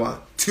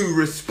power to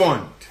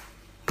respond.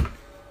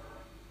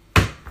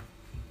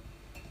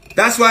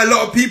 That's why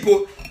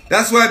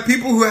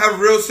people who have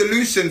real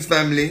solutions,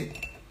 family,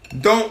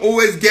 don't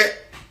always get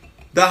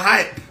the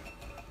hype.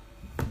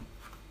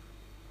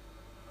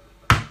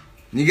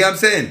 You get what I'm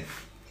saying?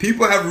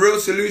 People have real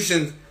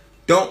solutions,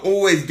 don't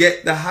always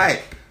get the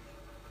hype.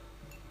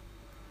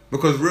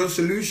 Because real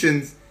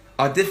solutions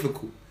are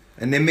difficult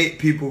and they make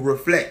people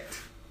reflect.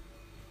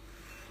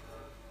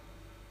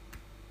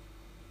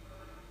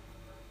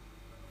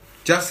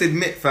 Just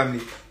admit,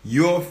 family,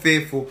 you're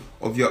fearful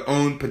of your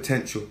own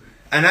potential.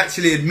 And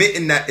actually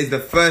admitting that is the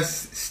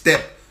first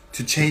step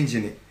to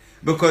changing it.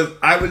 Because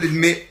I will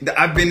admit that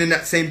I've been in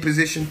that same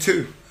position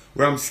too,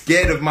 where I'm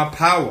scared of my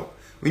power.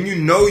 When you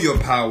know your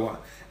power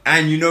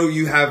and you know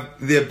you have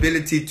the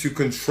ability to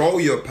control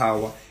your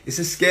power, it's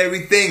a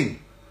scary thing.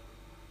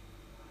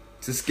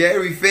 It's a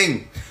scary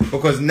thing.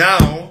 Because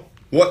now,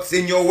 what's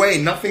in your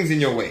way? Nothing's in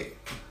your way.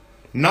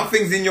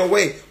 Nothing's in your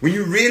way. When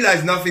you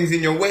realize nothing's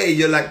in your way,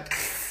 you're like...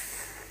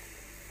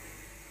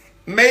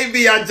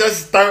 Maybe I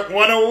just don't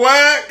want to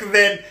work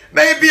then.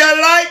 Maybe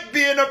I like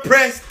being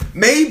oppressed.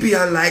 Maybe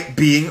I like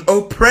being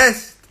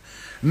oppressed.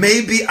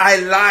 Maybe I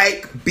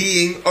like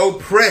being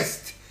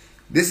oppressed.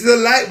 This is a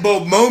light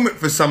bulb moment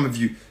for some of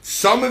you.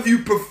 Some of you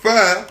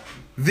prefer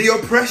the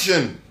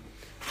oppression.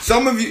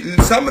 Some of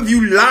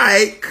you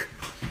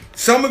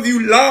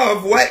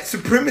love white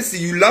supremacy.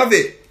 You love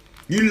it.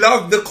 You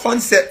love the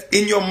concept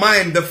in your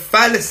mind, the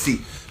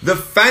fallacy, the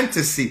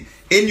fantasy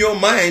in your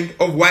mind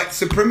of white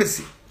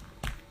supremacy.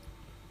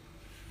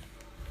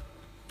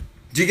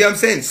 Do you get what I'm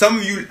saying? Some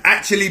of you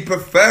actually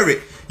prefer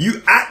it.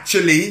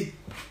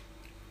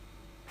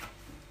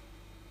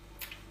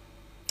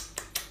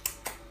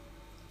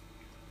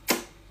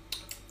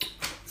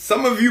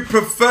 Some of you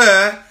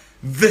prefer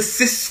the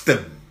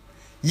system.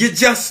 You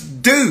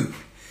just do.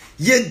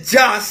 You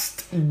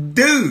just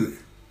do.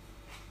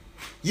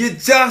 You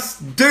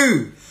just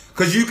do.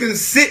 Because you can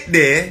sit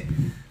there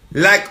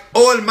like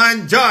old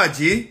man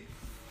Georgie.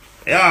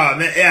 Yeah,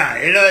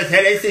 you know,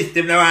 the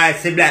system now I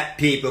see black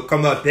people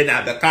come up in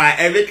now because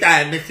every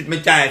time I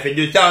try to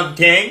do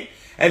something,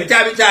 every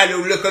time I try to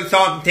look at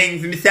something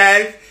for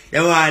myself,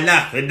 they want to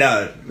knock it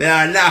down. They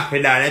want to knock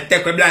it down and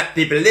take a black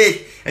people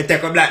this and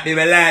take a black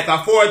people life.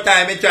 And 4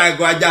 times I try to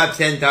go a job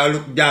center or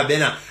look job, you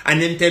know,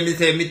 and them tell me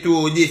say me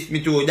do this, me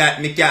do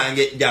that, me can't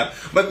get job.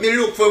 But me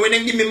look for when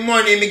they give me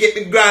money, me get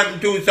me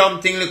grant do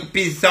something, like a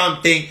piece of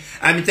something,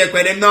 and me take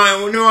with them no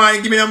want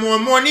to give me no more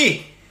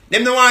money.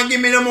 Them don't want to give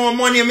me no more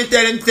money. I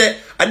tell them, say,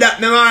 that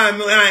me want,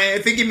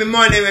 if you give me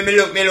money, when me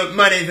look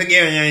money if you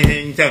give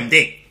me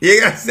something.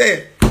 You got to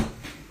say.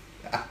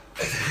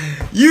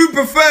 You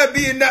prefer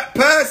being that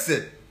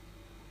person.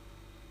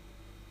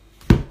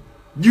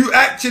 You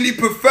actually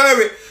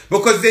prefer it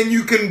because then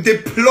you can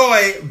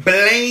deploy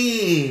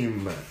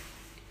blame.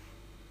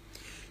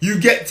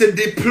 You get to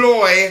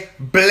deploy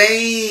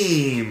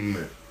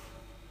blame.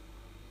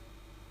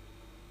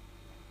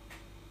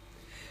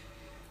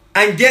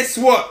 And guess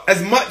what?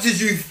 As much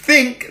as you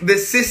think the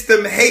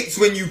system hates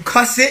when you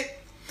cuss it,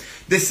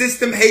 the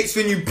system hates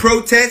when you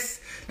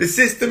protest, the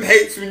system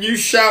hates when you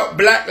shout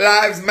Black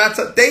Lives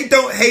Matter, they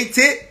don't hate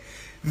it.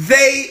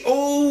 They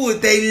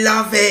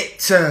love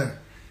it.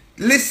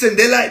 Listen,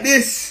 they're like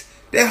this.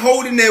 They're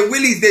holding their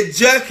willies. They're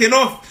jerking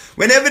off.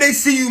 Whenever they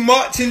see you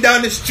marching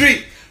down the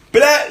street,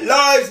 Black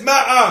Lives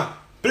Matter.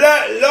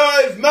 Black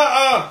Lives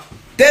Matter.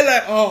 They're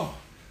like, oh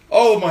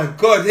my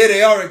God, here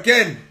they are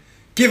again.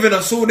 Giving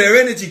us all their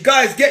energy.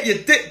 Guys, get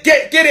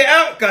it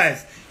out,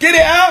 guys. Get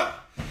it out.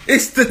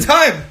 It's the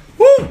time.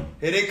 Woo.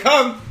 Here they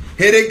come.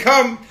 Here they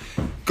come.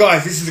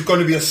 Guys, this is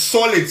going to be a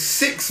solid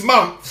 6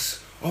 months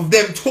of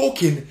them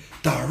talking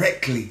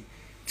directly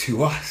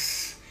to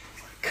us.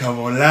 Come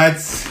on,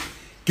 lads.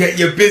 Get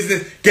your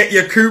business, get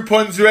your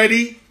coupons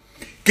ready.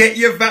 Get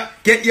your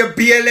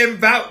BLM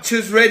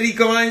vouchers ready,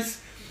 guys.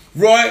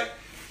 Right?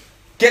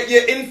 Get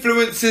your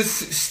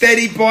influencers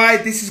steady by.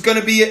 This is going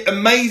to be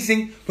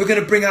amazing. We're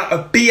going to bring out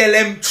a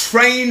BLM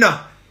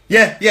trainer.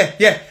 Yeah.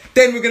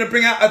 Then we're going to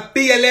bring out a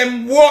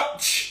BLM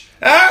watch.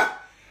 Huh?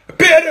 A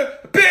bit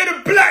of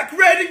the black,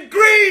 red and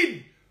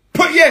green.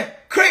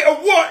 Create a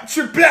watch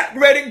with black,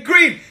 red and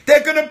green.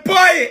 They're going to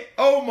buy it.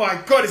 Oh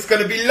my God, it's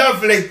going to be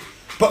lovely.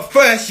 But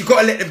first, you've got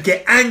to let them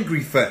get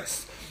angry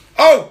first.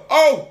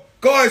 Oh,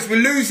 guys,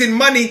 we're losing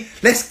money.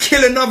 Let's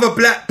kill another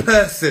black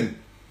person.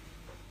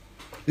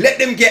 Let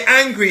them get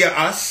angry at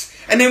us,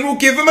 and then we'll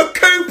give them a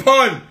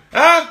coupon.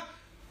 Huh?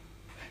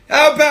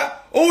 How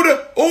about all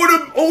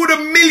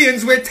the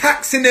millions we're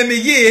taxing them a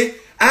year?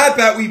 How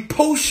about we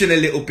portion a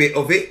little bit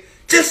of it?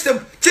 Just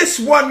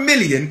 1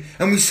 million,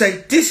 and we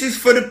say, this is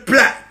for the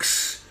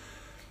blacks.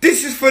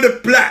 This is for the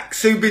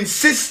blacks who've been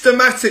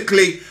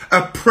systematically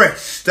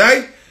oppressed,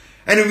 eh?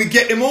 And then we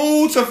get them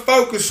all to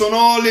focus on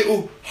our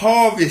little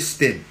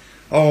harvesting.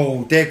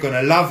 Oh, they're going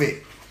to love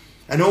it.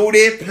 And all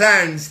their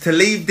plans to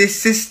leave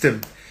this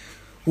system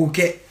will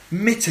get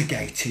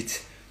mitigated.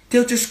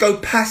 They'll just go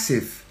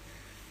passive.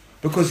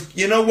 Because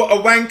you know what a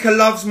wanker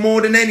loves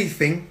more than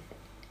anything?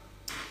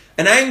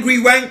 An angry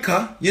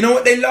wanker, you know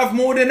what they love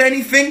more than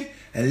anything?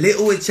 A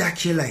little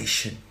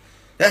ejaculation.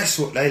 That's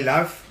what they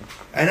love.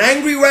 An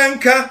angry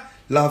wanker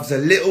loves a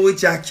little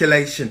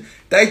ejaculation.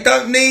 They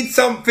don't need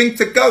something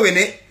to go in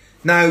it.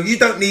 No, they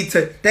don't need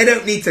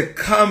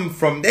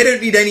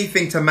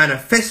anything to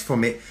manifest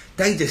from it.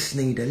 They just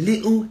need a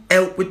little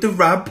help with the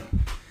rub,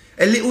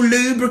 a little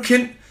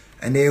lubricant,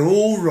 and they're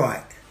all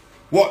right.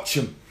 Watch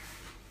them.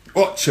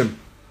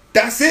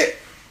 That's it.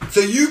 So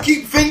you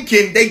keep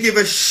thinking they give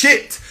a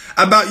shit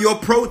about your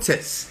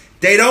protests.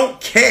 They don't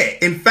care.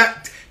 In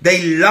fact,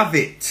 they love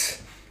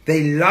it.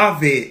 They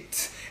love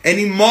it.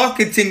 Any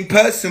marketing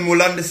person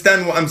will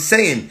understand what I'm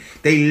saying.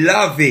 They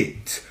love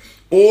it.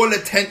 All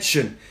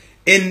attention.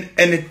 In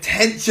an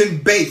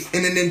attention-based,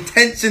 in an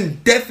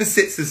attention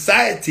deficit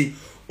society,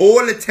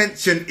 all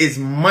attention is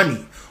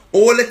money.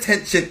 All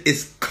attention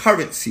is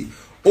currency.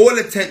 All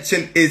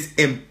attention is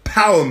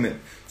empowerment.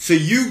 So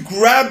you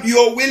grab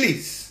your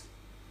willies.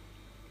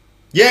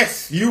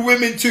 Yes, you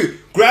women too.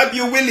 Grab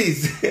your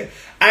willies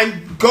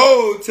and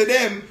go to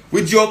them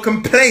with your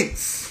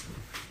complaints.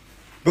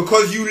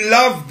 Because you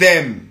love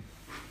them.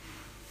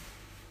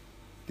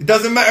 It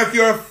doesn't matter if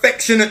you're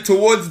affectionate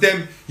towards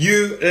them.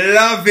 You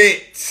love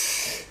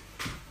it.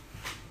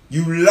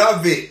 You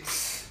love it.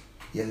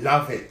 You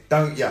love it,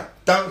 don't ya?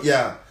 Don't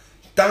ya?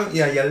 Don't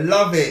ya? You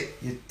love it.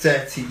 You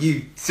dirty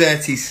you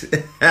dirty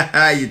slag.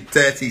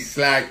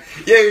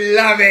 You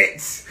love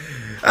it.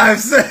 I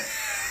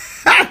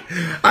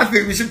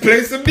think we should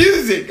play some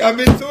music. I've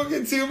been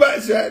talking too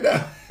much right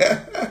now.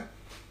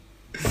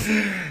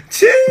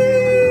 Cheese.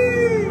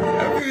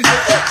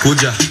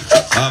 Kuja,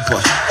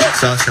 hapa,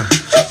 sasa,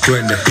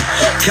 twende.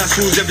 Cash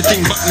rules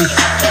everything but me.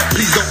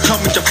 Please don't come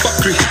with your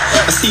fuckery.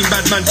 I seen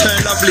bad man turn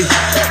lovely.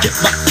 Get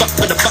back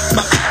with a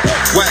back.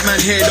 White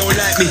man here don't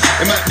like me.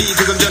 It might be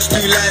cause I'm just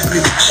too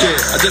lively. Shit,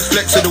 I just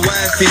flex with the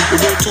wifey.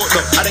 The real talk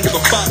though, I don't give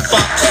a fuck.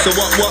 So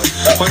what?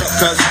 Hold up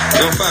cuz,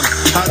 yo fam,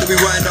 how do we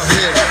wind up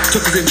here?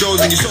 Took us in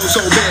Joe's and you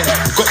so bare.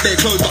 Got their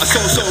clothes but I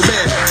so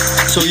bare.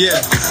 So yeah.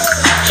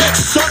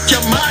 Suck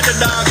your mother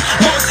dog.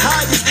 Most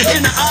high is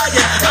in the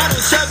iron. I don't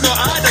serve no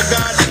other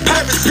god.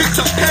 Parents picked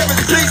up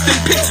parents, placed in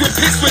pics with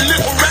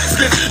little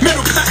wrestling.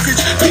 Middle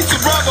passage, pizza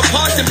rather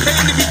passing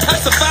pain to be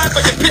pacified by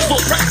your pitfall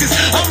practice.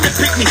 I'm the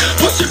pick me,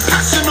 pushing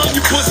passion on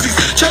you pussies.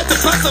 Try to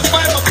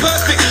pacify my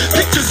perfect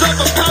pictures of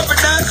a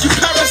paradise. You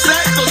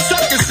parasites, go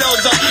suck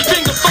yourselves up.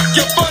 Finger fuck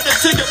your father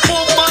till your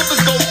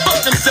forefathers go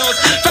fuck themselves.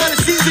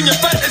 Fantasies in your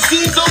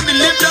fantasies only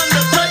lived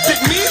under right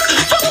techniques.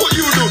 Fuck what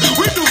you do,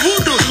 we do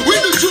voodoo, we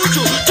do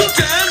juju.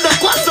 Tutaenda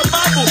kwa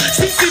sababu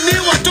sisi ni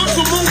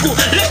watoto Mungu.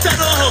 Leta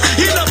roho,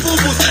 ila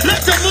bubus.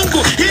 Leta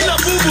Mungu, ila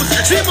bubus.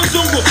 Si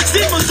mzungu,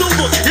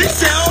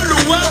 it's all the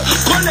world.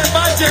 Kole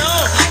baje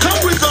oh,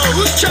 come with all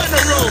who's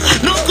tryna roll.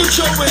 No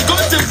control when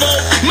God's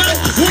involved. Man,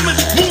 woman,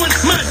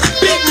 man.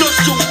 Big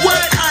nostril,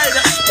 wide eye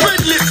that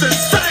spread lips and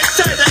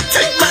side that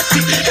take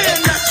matty, hair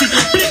natty,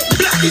 big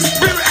blacky,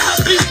 spirit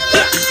happy,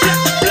 black,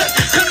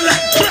 kinda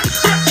like black,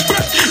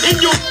 in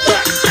your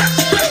back,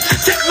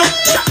 techno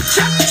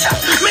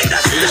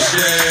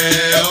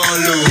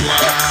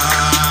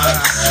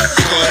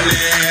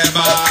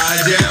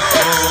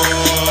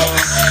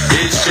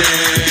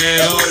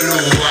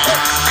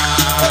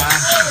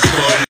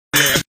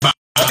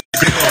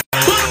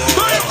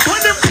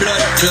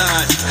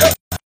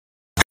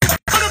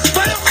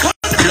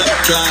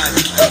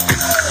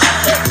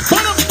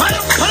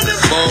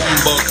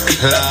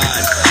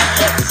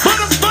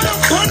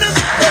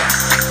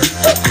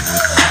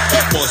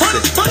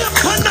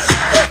say?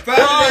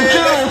 Family, let's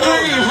go.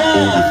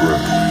 Hold your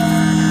breath.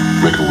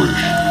 Make a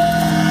wish.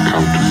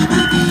 Count to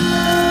 3.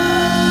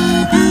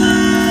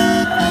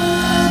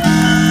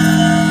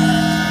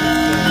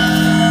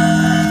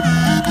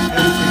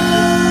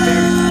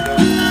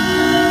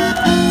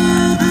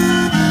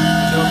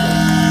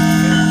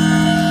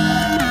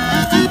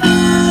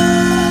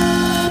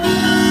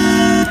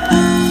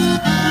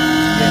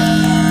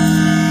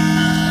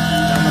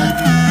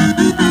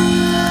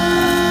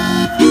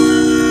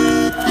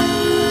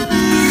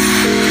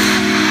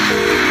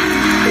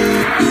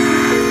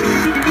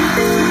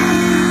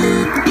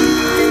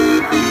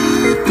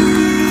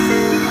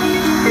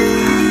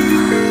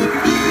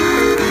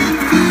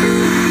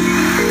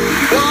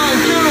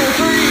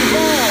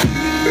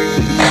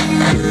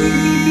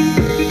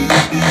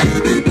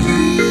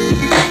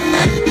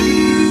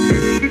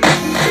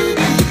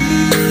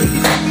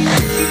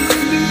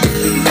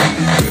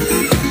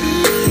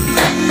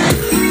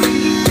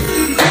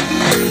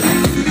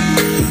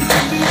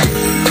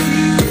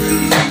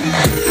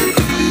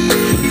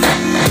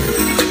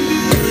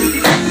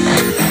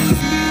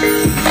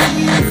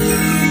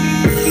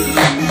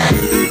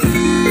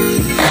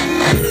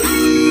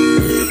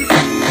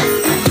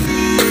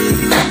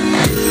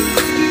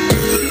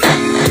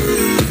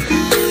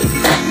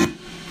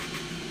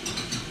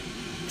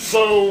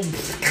 So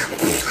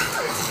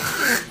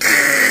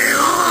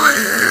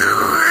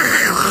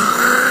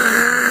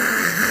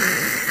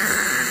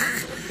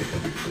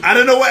I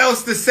don't know what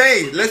else to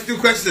say. Let's do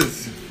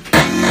questions.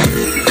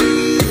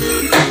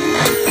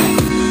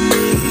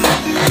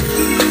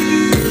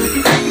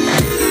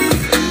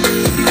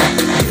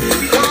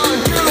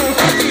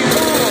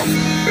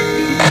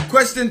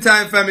 Question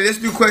time, family. Let's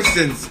do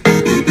questions.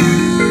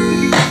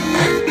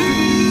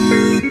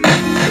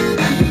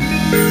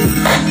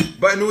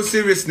 But in all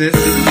seriousness,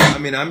 I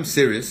mean, I'm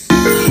serious.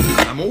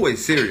 I'm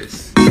always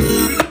serious.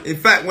 In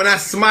fact, when I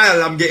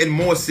smile, I'm getting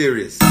more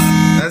serious.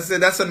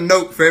 That's a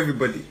note for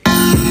everybody.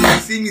 You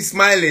see me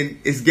smiling,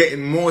 it's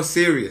getting more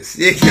serious.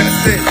 You know what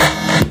I'm saying?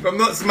 If I'm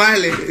not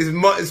smiling,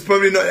 it's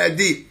probably not that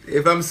deep.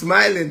 If I'm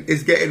smiling,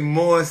 it's getting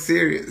more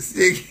serious.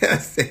 You know what I'm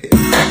saying?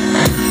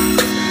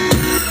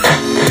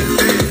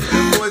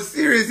 The more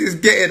serious it's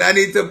getting, I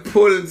need to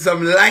pull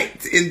some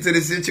light into the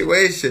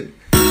situation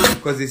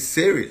because it's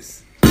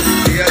serious. You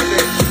know what I'm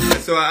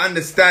saying? So I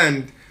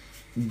understand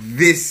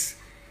this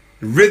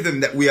rhythm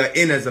that we are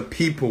in as a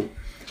people,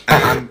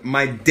 and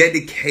my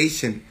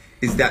dedication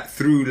is that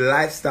through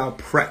lifestyle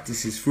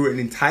practices, through an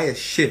entire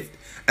shift,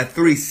 a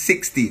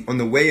 360 on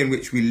the way in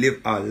which we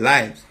live our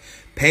lives,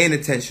 paying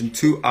attention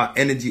to our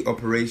energy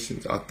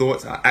operations, our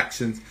thoughts, our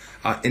actions,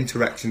 our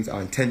interactions,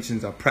 our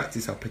intentions, our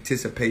practice, our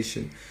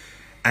participation,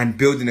 and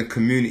building a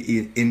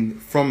community in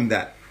from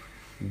that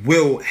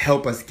will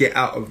help us get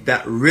out of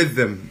that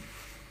rhythm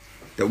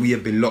that we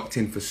have been locked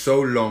in for so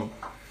long,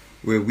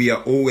 where we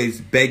are always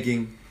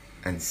begging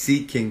and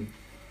seeking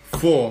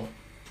for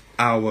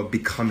our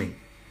becoming.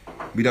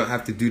 We don't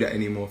have to do that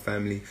anymore,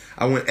 family.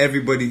 I want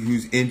everybody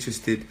who's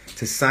interested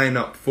to sign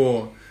up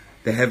for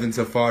the Heaven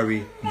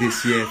Safari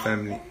this year,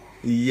 family.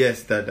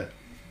 Yes, Dada.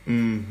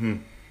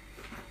 Send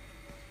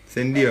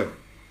it up.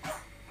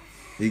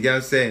 You get what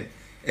I'm saying?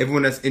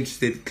 Everyone that's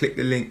interested, click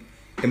the link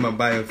in my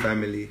bio,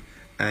 family,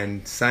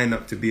 and sign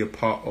up to be a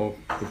part of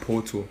the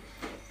portal.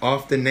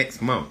 After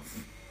next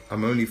month,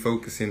 I'm only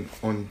focusing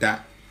on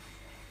that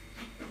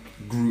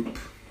group.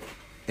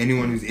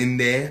 Anyone who's in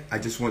there, I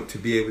just want to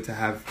be able to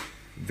have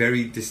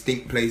very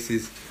distinct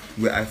places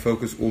where I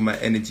focus all my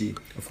energy.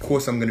 Of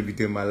course, I'm going to be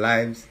doing my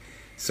lives.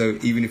 So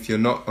even if you're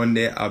not on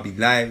there, I'll be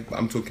live. But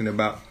I'm talking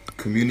about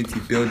community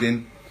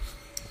building,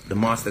 the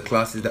master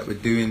classes that we're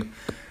doing,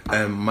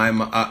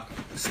 my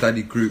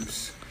study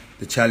groups,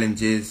 the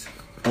challenges.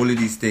 All of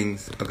these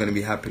things are going to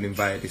be happening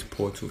via this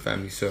portal,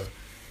 family. So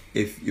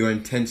if your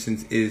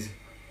intentions is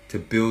to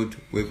build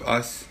with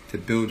us, to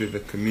build with a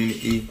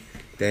community,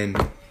 then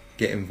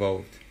get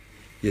involved.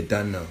 You're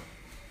done now.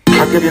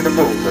 I'll get in the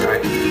mood,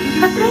 alright?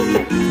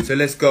 So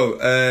let's go.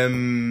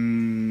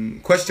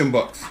 Question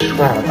box.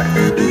 Swallow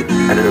it.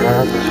 And it'll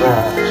all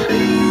dissolve,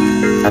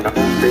 see? And the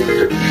whole thing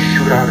to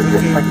shoot out of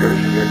your fingers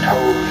and your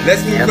toes.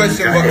 Let's do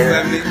question box,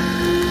 family.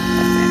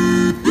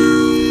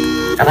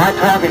 Am I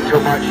talking too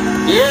much?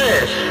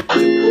 Yes.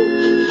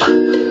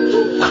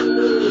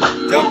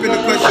 Jump in the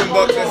question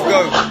box, let's go.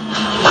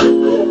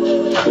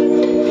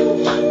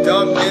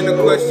 Jump in the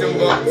question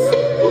box.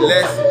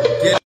 Let's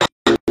get it.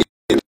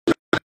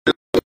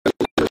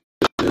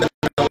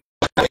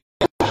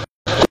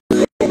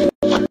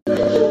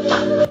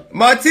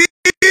 Martin!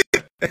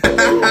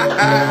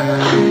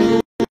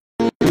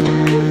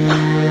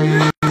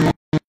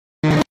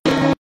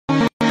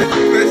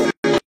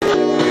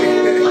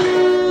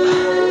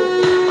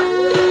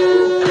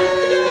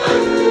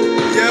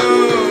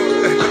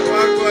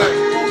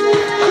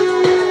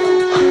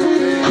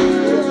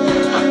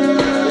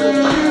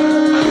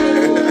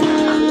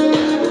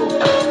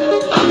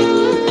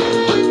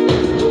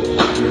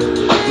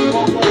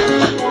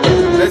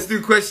 Let's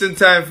do question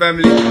time,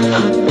 family.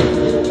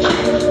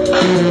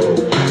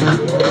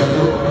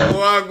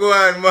 Wow,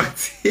 Wagwan,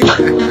 Martin.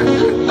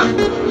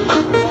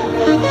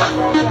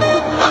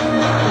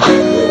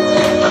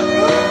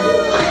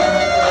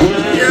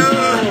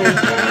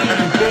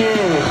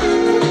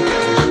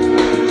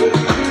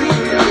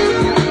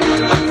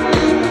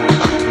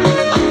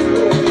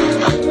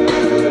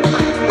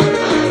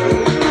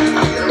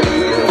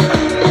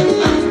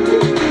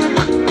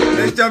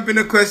 Let's jump in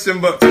the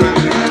question box,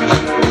 family.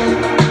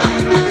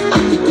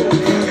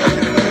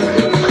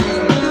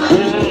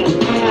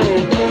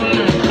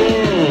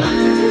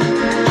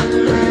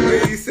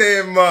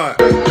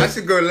 Mark, I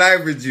should go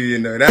live with you, you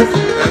know. That's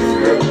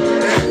real.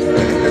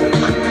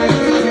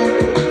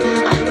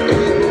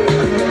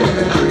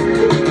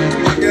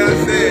 You know what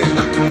I'm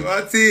saying?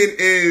 Martin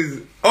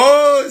is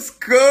old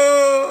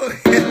school.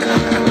 You know what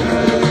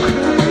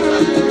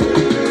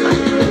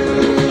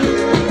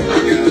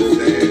I'm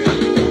saying?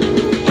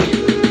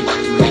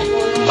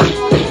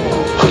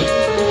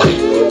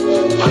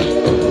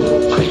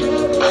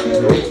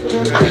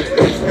 Alright,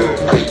 let's go.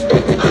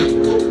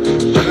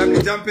 Let me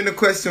jump in the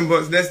question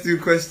box. Let's do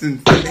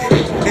questions.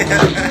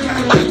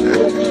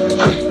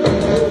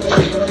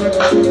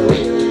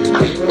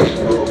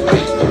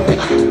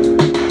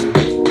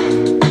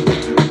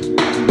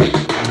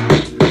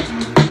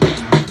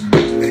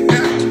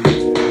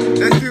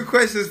 Let's do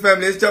questions,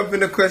 family. Let's jump in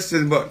the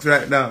question box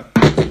right now.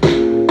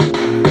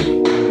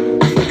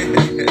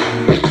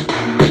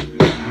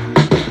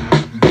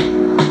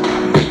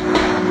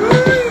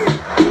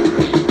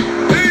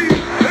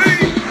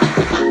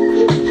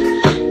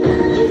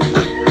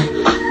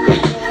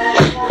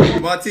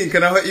 Martine,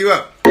 can I hook you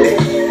up?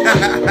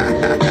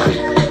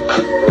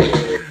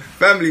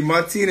 Family,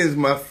 Martine is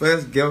my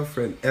first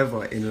girlfriend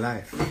ever in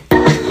life.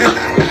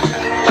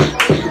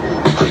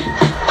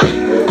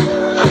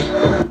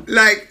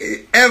 Like,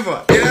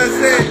 ever. You know what I'm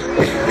saying?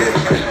 Yeah.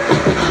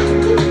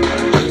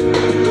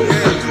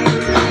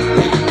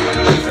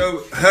 So,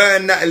 her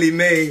and Natalie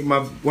May,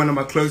 one of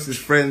my closest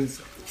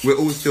friends, we're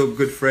all still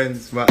good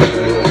friends, but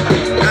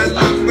that's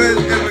my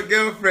first ever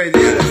girlfriend.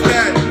 You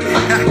understand?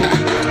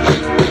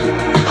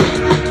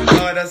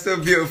 That's so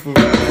beautiful,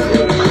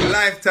 man.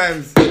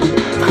 Lifetimes.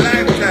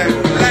 Yes.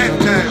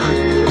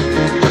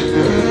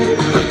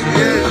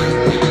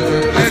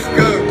 Let's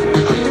go.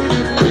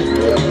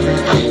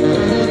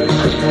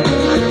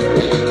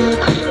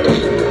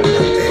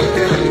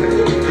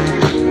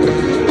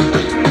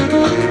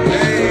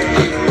 Hey.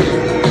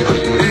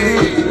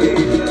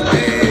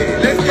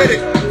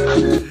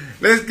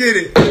 Let's get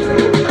it.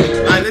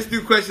 Alright, let's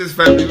do questions,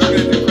 family. We're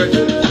gonna do questions.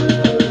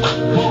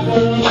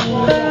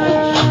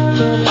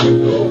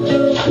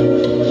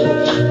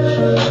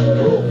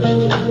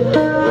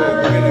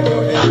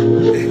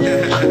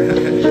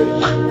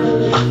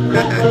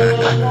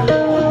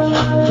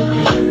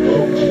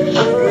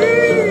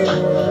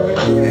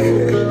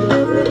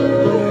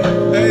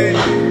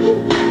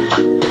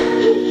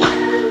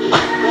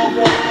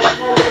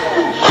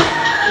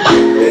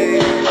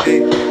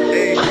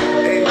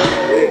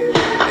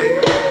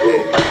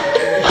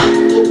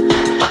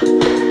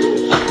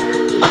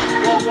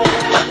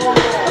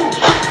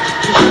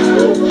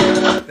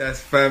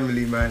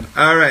 Family, man.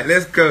 Alright,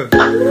 let's go.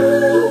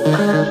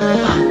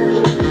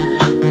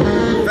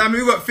 Family,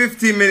 we've got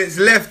 15 minutes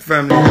left,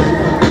 family.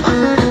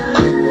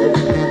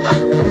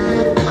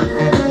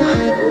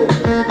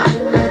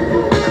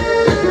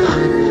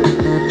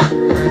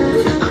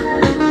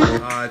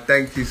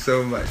 Thank you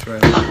so much,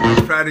 man.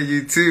 I'm proud of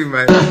you too,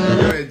 man.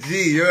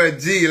 You're a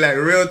G, like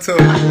real talk.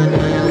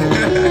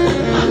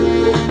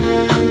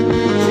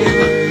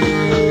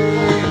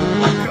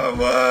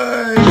 Come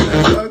on,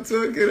 that's what I'm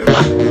talking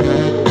about.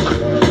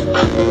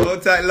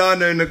 Hold tight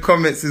Lana in the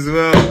comments as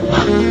well.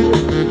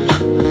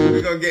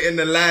 We're gonna get in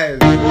the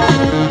live.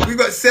 We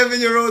got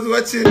 7-year-olds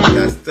watching.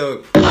 That's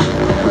dope.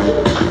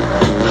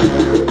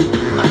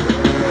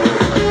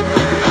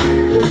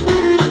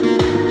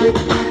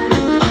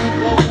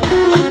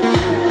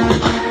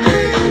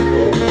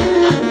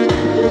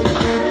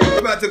 We're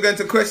about to go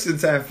into question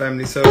time,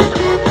 family, so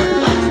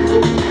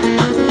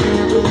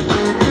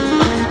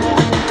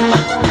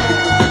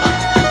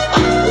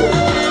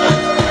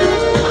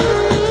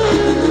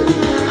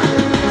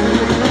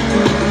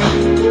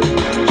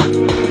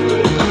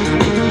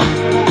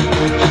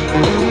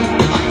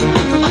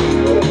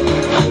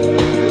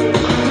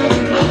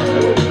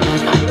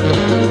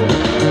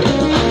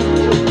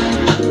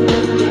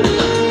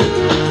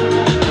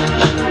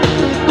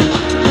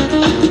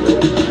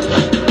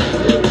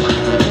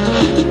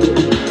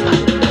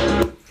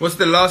what's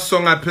the last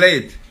song I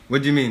played?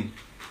 What do you mean?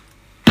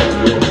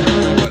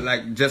 What,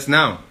 like just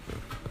now?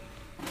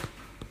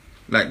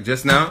 Like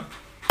just now?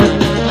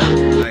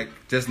 Like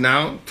just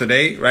now?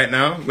 Today? Right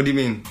now? What do you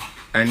mean?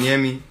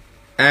 Anyemi?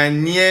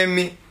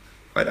 Anyemi?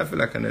 Why do I feel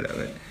like I know that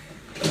way?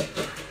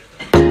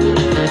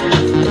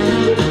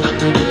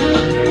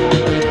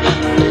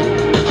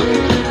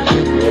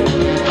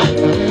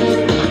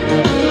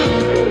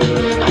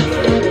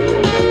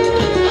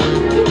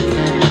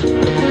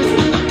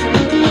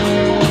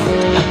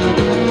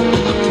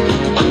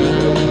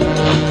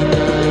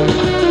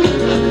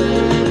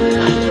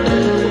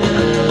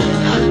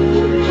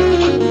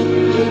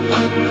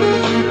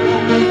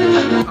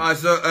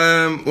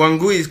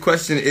 Wangui's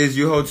question is,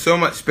 you hold so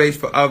much space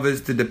for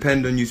others to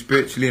depend on you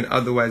spiritually and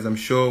otherwise, I'm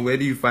sure. Where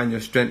do you find your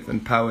strength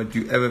and power?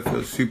 Do you ever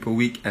feel super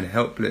weak and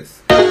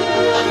helpless?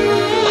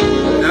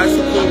 That's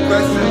a cool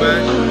question,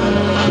 man.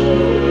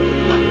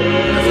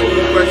 That's a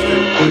cool question.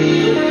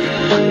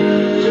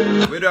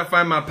 Where do I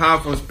find my power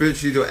from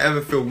spiritually? Do I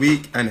ever feel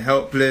weak and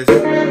helpless?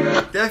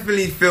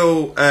 Definitely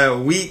feel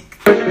weak,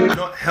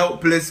 not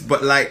helpless,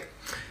 but like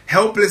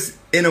helpless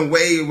in a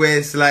way where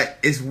it's like,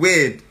 it's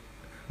weird.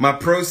 My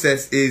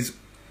process is,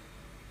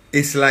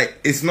 it's like,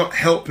 it's not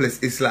helpless.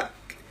 It's like,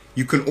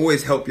 you can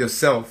always help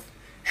yourself.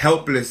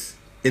 Helpless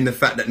in the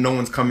fact that no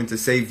one's coming to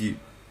save you.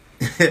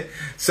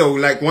 So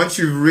like, once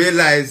you've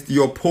realized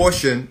your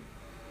portion,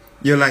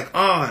 you're like,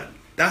 oh,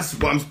 that's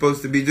what I'm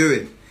supposed to be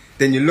doing.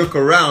 Then you look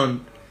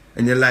around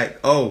and you're like,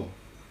 oh,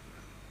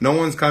 no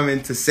one's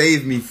coming to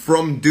save me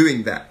from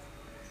doing that.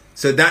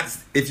 So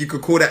that's, if you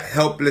could call that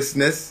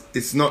helplessness,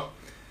 it's not,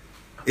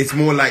 it's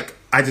more like,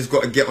 I just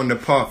got to get on the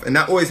path. And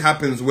that always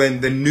happens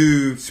when the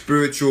new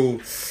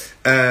spiritual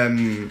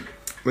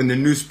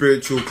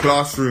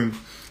classroom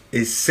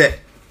is set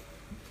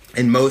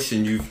in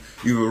motion. You've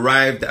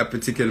arrived at a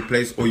particular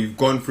place, or you've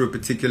gone through a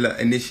particular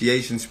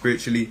initiation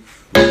spiritually,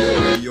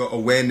 where your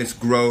awareness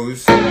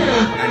grows,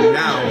 and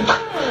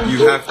now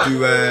you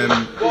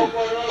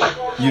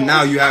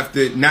have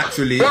to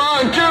naturally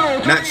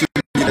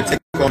take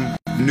on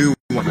new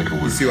one.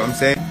 You see what I'm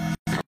saying?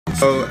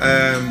 So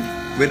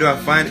where do I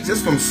find it?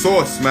 Just from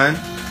source, man.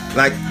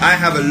 Like, I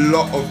have a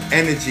lot of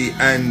energy,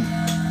 and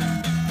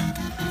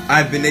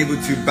I've been able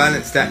to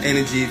balance that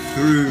energy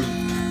through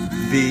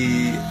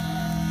the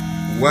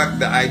work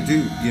that I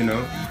do, you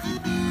know.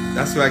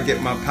 That's where I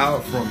get my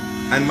power from.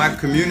 And my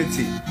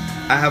community.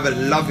 I have a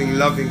loving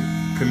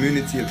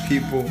community of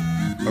people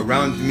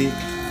around me.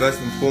 First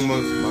and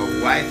foremost,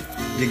 my wife,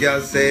 you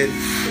guys said,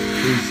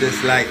 who's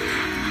just like,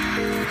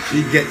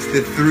 she gets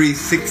the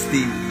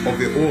 360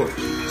 of it all.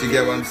 Do you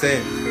get what I'm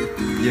saying?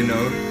 You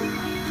know,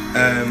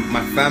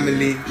 my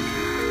family,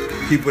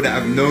 people that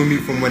have known me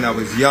from when I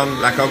was young.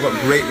 Like, I've got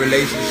great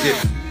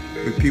relationships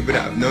with people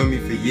that have known me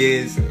for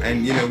years,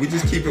 and you know, we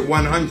just keep it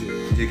 100.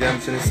 Do you get what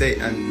I'm trying to say?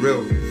 And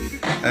real.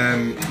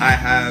 I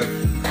have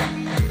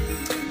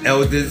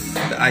elders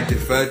that I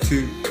defer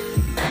to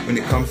when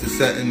it comes to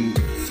certain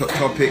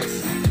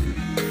topics.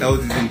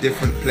 Elders in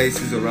different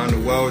places around the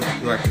world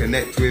who I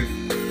connect with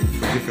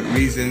for different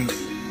reasons.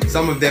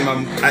 Some of them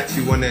I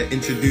actually want to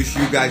introduce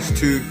you guys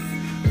to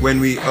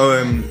when you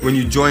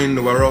join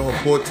the Waroho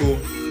portal,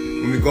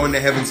 when we go on the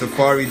Heaven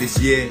Safari this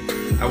year.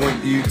 I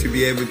want you to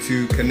be able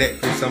to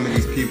connect with some of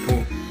these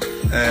people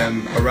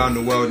around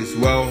the world as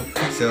well.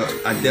 So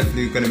I'm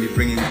definitely going to be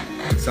bringing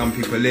some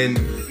people in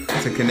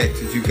to connect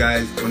with you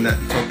guys on that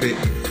topic.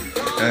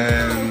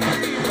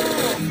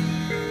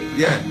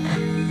 Yeah.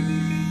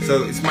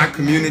 So it's my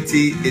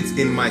community. It's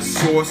in my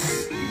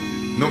source.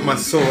 Not my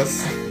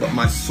source, but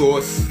my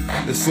source,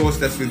 the source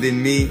that's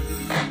within me.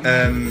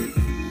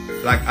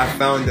 Like, I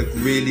found a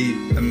really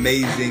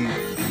amazing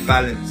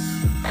balance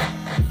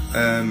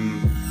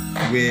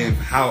with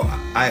how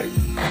I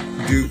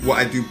do what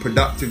I do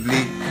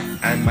productively,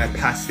 and my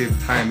passive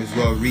time as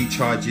well,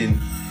 recharging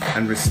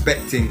and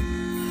respecting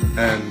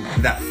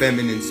that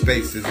feminine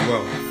space as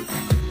well.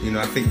 You know,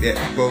 I think they're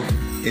both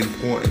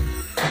important.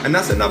 And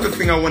that's another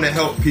thing I want to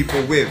help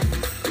people with,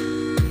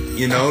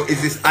 you know,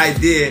 is this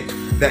idea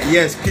that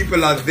yes,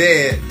 people are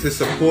there to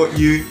support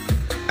you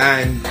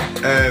and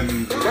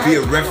be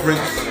a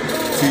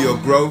reference to your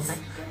growth,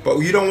 but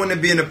you don't want to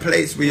be in a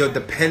place where you're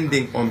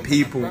depending on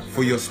people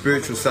for your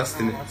spiritual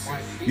sustenance.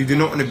 You do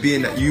not want to be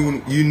in that.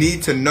 You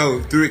need to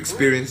know through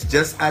experience,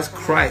 just as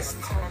Christ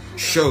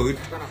showed,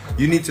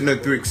 you need to know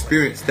through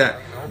experience that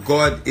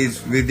God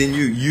is within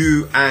you.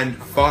 You and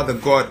Father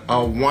God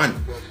are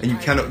one, and you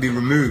cannot be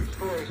removed.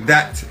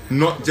 That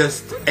not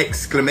just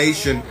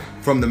exclamation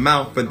from the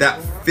mouth, but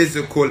that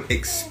physical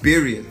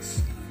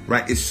experience,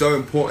 right, is so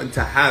important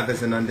to have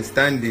as an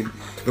understanding,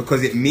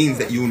 because it means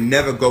that you'll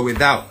never go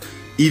without.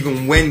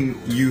 Even when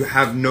you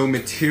have no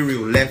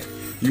material left,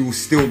 you will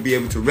still be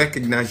able to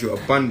recognize your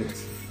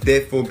abundance,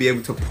 therefore be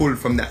able to pull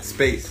from that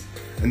space.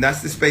 And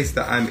that's the space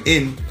that I'm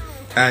in,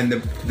 and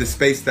the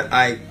space that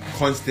I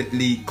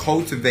constantly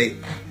cultivate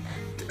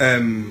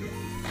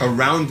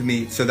around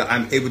me, so that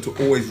I'm able to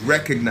always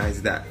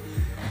recognize that.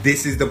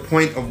 This is the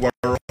point of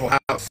Waroho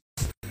House.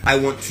 I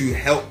want to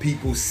help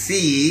people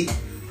see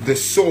the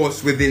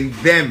source within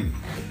them.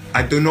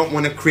 I do not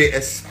want to create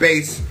a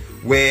space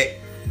where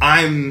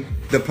I'm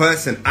the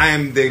person, I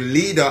am the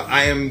leader,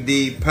 I am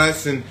the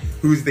person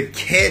who's the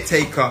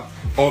caretaker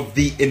of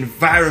the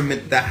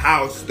environment, the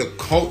house, the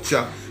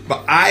culture,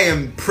 but I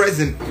am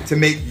present to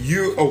make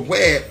you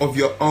aware of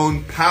your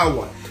own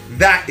power.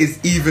 That is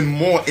even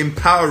more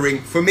empowering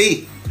for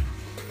me,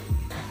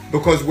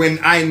 because when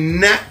I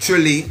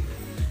naturally,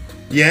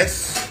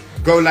 yes,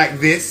 go like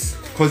this,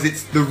 because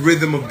it's the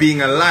rhythm of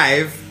being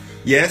alive,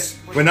 yes,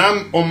 when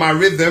I'm on my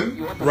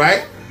rhythm,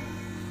 right?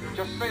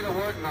 Just say the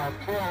word now.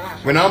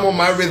 When I'm on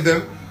my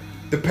rhythm,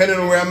 depending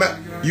on where I'm at,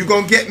 you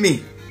gonna get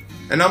me,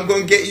 and I'm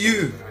gonna get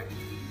you.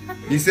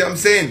 You see what I'm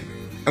saying?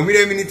 And we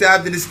don't even need to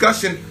have the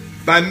discussion.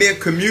 By mere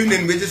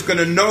communion, we're just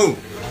gonna know.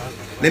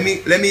 Let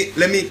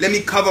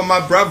me cover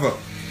my brother.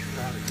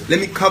 Let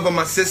me cover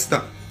my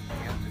sister.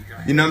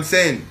 You know what I'm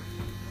saying?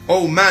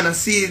 Oh man, I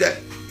see that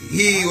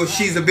he or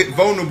she's a bit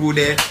vulnerable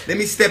there. Let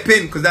me step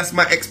in, because that's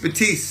my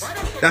expertise.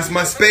 That's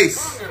my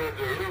space. Do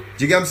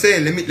you get what I'm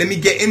saying? Let me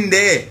get in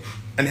there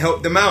and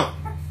help them out.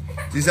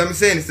 Do you see what I'm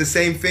saying? It's the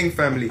same thing,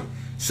 family.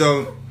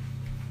 So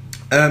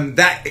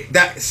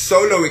that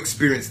solo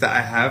experience that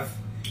I have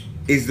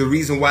is the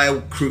reason why I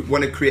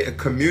want to create a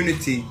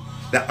community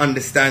that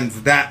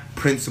understands that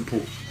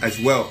principle as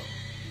well.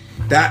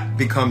 That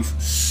becomes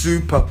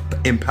super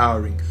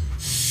empowering,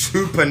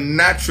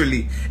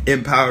 supernaturally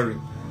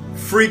empowering,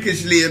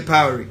 freakishly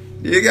empowering.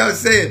 You get what I'm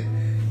saying?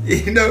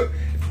 You know,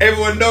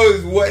 everyone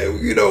knows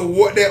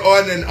what they're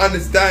on and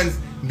understands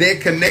their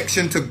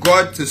connection to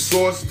God, to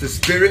source, to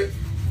spirit.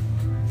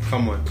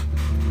 Come on.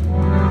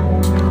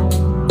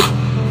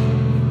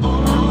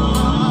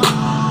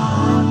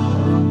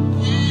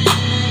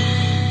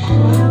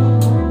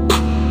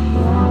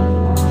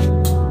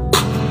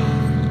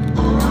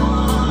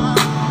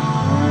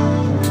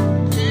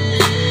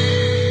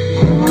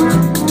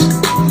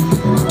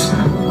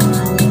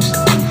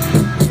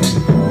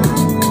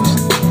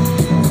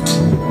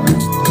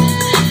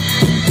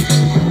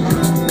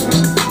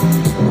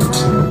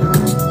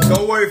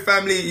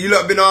 Family, you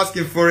lot been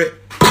asking for it.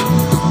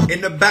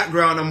 In the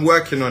background, I'm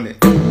working on it.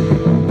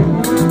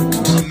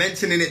 I'm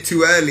mentioning it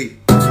too early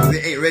because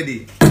it ain't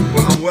ready,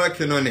 but I'm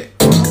working on it.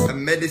 A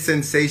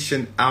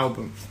Medisensation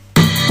album,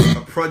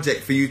 a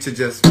project for you to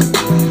just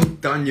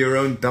done your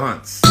own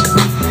dance.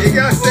 You get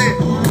what I'm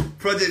saying?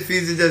 Project for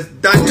you to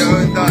just done your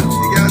own dance.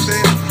 You get what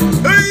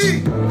I'm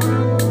saying? Hey!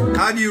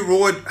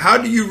 How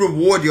do you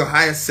reward your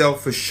higher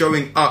self for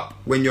showing up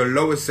when your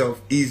lower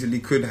self easily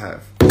could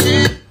have?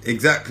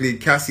 Exactly,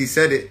 Cassie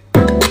said it.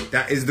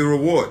 That is the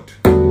reward.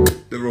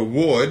 The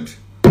reward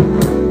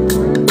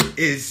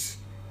is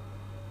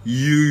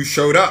you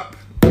showed up.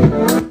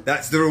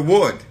 That's the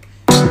reward.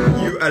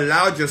 You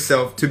allowed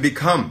yourself to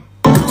become.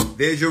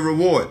 There's your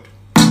reward.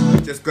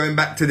 Just going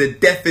back to the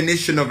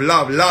definition of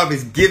love. Love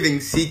is giving,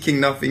 seeking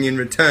nothing in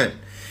return.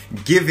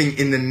 Giving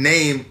in the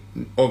name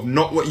of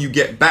not what you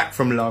get back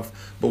from love,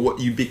 but what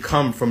you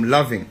become from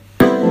loving.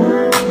 See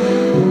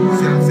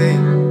what I'm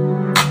saying?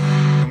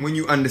 When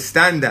you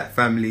understand that,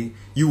 family,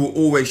 you will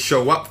always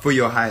show up for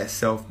your higher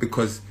self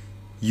because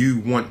you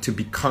want to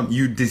become,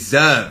 you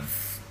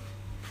deserve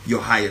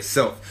your higher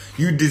self.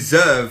 You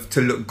deserve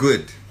to look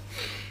good.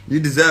 You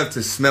deserve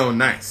to smell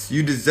nice.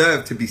 You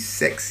deserve to be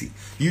sexy.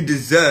 You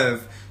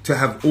deserve to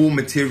have all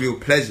material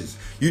pleasures.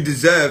 You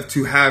deserve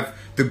to have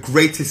the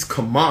greatest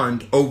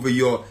command over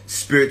your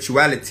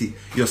spirituality,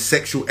 your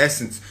sexual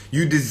essence.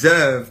 You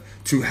deserve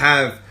to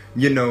have,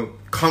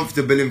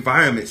 comfortable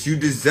environments. You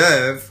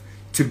deserve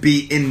to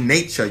be in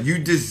nature. You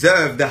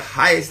deserve the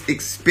highest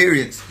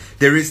experience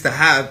there is to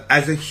have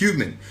as a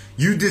human.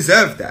 You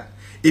deserve that.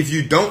 If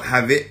you don't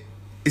have it,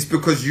 it's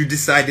because you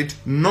decided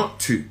not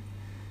to.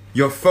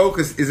 Your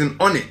focus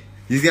isn't on it.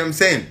 You see what I'm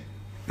saying?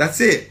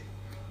 That's it.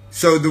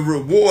 So the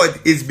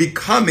reward is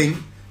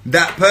becoming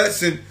that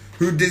person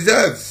who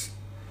deserves.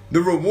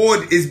 The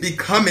reward is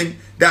becoming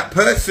that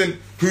person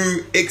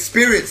who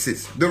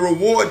experiences. The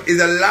reward is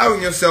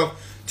allowing yourself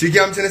to,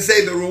 get what I'm trying to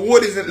say? The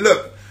reward isn't,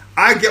 look,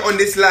 I get on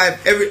this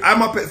live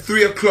I'm up at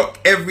 3 o'clock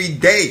every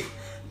day.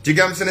 Do you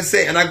get what I'm trying to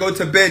say? And I go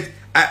to bed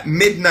at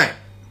midnight.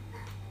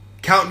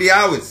 Count the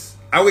hours.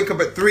 I wake up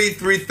at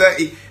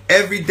 3:30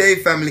 every day,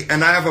 family.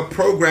 And I have a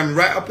program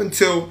right up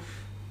until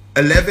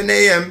 11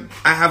 a.m.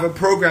 I have a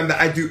program that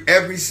I do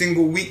every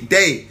single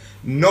weekday.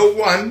 No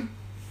one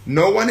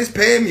is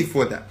paying me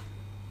for that.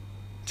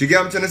 Do you get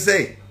what I'm trying to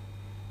say?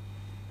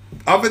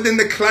 Other than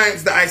the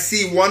clients that I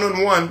see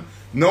one-on-one,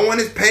 no one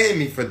is paying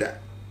me for that.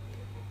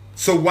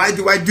 So why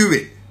do I do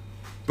it?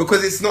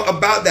 Because it's not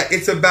about that.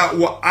 It's about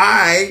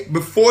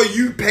before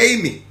you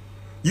pay me.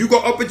 You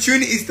got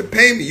opportunities to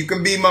pay me. You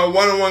can be my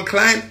one-on-one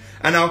client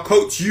and I'll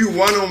coach you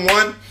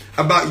one-on-one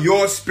about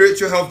your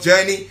spiritual health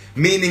journey,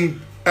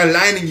 meaning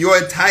aligning your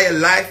entire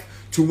life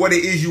to what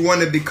it is you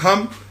want to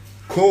become.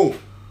 Cool.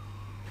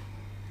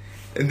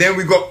 And then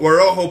we got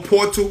Waroho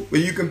Portal,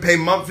 where you can pay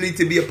monthly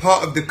to be a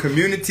part of the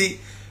community.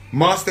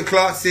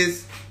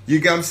 Masterclasses, you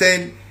get what I'm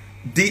saying?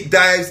 Deep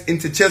dives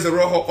into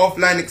Cesarrojo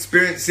offline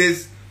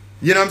experiences.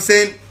 You know what I'm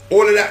saying?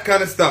 All of that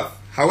kind of stuff.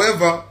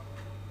 However,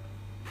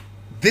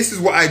 this is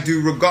what I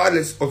do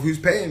regardless of who's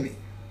paying me.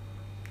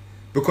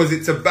 Because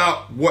it's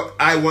about what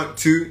I want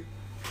to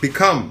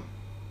become.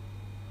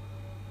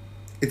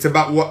 It's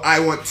about what I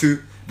want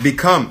to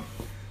become.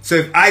 So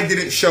if I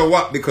didn't show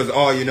up because,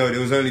 there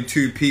was only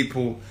 2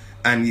 people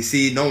and you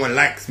see, no one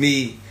likes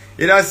me.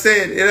 You know what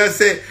I'm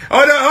saying?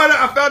 Hold on,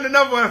 I found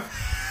another one.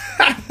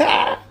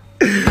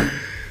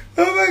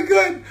 Oh my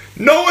God.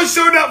 No one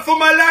showed up for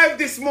my live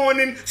this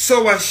morning,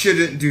 so I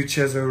shouldn't do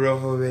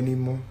Cesarrojo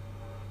anymore.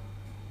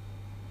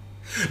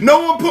 No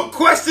one put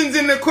questions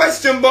in the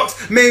question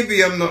box.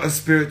 Maybe I'm not a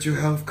spiritual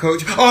health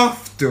coach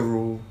after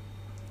all.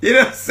 You know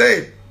what I'm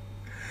saying?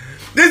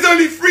 There's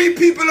only 3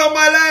 people on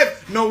my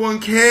life. No one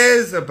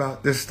cares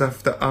about the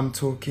stuff that I'm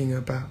talking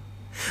about.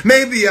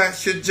 Maybe I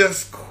should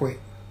just quit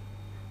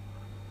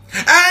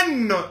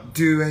and not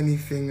do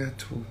anything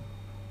at all.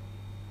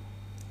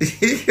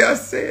 You know what I'm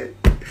saying?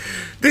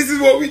 This is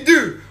what we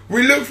do.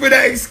 We look for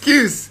that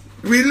excuse.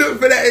 We look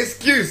for that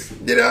excuse.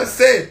 You know what I'm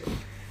saying?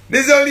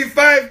 There's only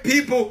 5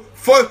 people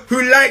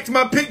who liked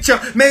my picture.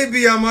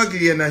 Maybe I'm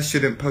ugly and I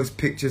shouldn't post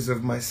pictures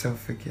of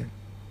myself again.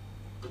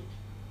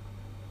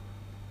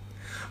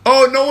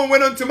 Oh, no one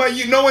went onto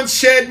no one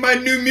shared my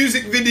new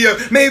music video.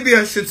 Maybe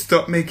I should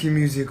stop making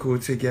music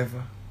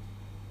altogether.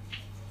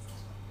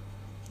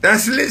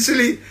 That's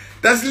literally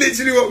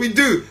what we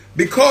do.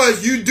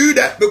 Because you do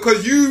that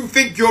because you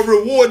think your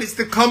reward is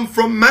to come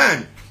from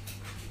man.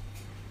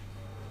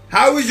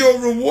 How is your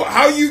reward?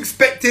 How are you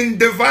expecting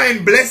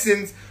divine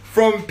blessings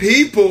from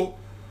people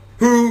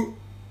who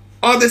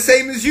are the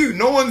same as you?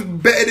 No one's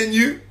better than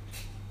you.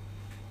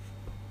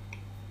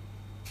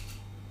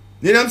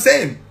 You know what I'm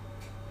saying?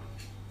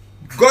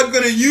 God's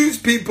going to use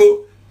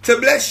people to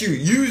bless you.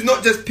 Use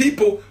not just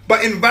people,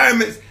 but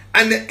environments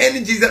and the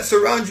energies that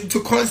surround you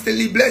to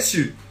constantly bless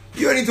you.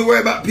 You don't need to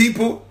worry about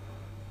people.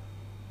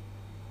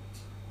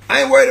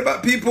 I ain't worried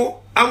about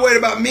people. I'm worried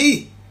about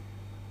me.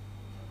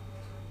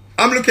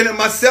 I'm looking at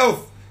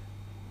myself.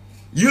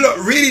 You lot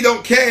really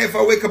don't care if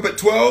I wake up at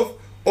 12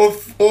 or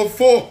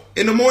 4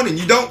 in the morning.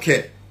 You don't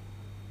care.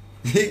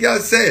 You get what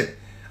I'm saying?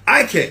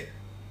 I care.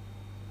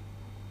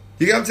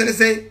 You get what I'm trying to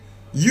say?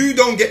 You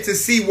don't get to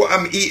see what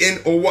I'm eating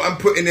or what I'm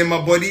putting in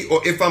my body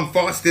or if I'm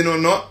fasting or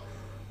not.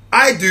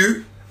 I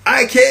do.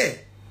 I care.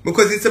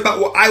 Because it's about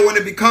what I want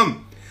to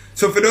become.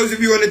 So for those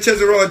of you on the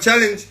Cesaroa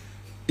Challenge,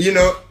 you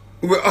know,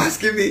 were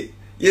asking me,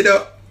 you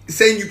know,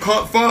 saying you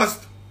can't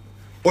fast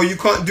or you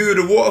can't do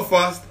the water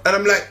fast. And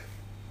I'm like,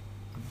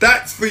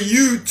 that's for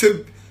you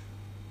to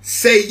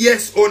say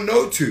yes or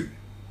no to.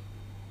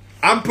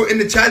 I'm putting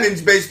the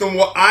challenge based on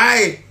what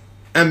I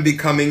am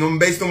becoming and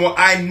based on what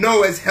I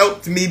know has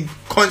helped me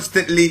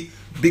constantly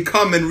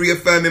become and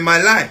reaffirm in my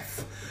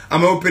life.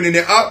 I'm opening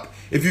it up.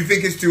 If you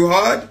think it's too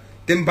hard,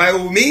 then by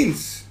all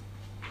means,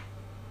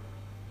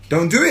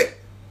 don't do it.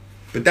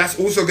 But that's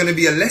also going to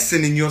be a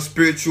lesson in your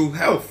spiritual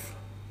health.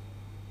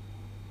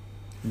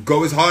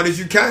 Go as hard as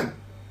you can.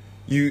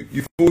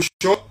 You fall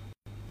short,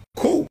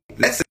 cool,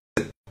 lesson.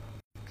 You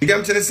get what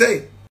I'm trying to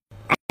say?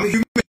 I'm a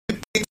human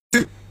being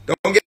too.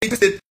 Don't get me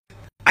twisted.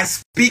 I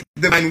speak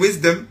divine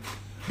wisdom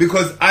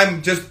because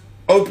I'm just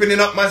opening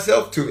up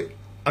myself to it.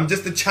 I'm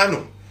just a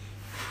channel.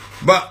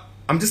 But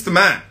I'm just a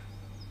man.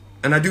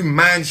 And I do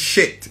man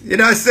shit. You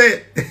know what I'm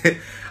saying?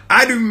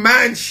 I do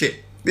man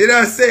shit. You know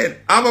what I'm saying?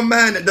 I'm a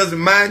man that does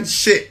man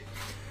shit.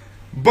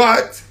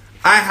 But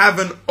I have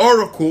an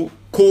oracle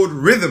called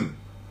rhythm.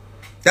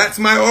 That's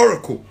my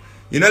oracle.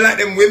 You know, like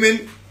them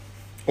women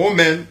or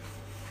men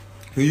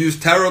who use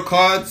tarot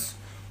cards,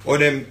 or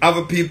them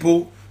other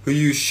people who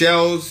use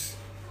shells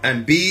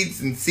and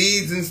beads and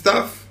seeds and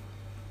stuff.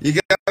 You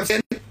get what I'm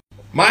saying?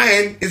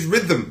 Mine is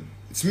rhythm.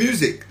 It's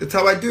music. That's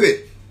how I do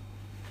it.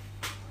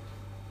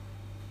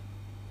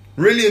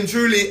 Really and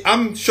truly,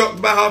 I'm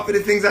shocked by half of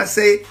the things I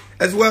say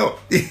as well.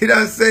 You know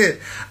what I'm saying?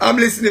 I'm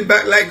listening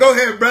back like, go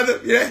ahead, brother.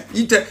 Yeah,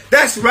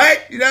 that's right.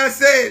 You know what I'm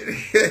saying?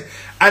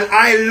 And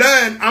I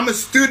learn. I'm a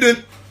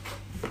student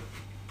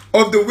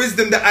of the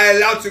wisdom that I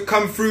allow to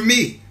come through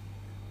me.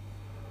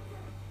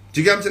 Do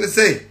you get what I'm trying to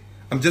say?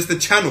 I'm just a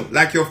channel,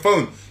 like your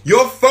phone.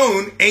 Your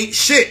phone ain't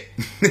shit.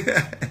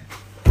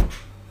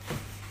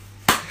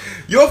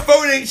 Your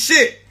phone ain't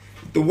shit.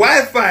 The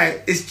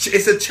Wi-Fi,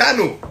 it's a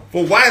channel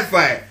for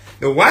Wi-Fi.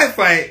 The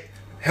Wi-Fi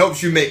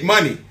helps you make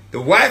money. The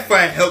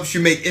Wi-Fi helps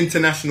you make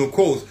international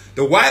calls.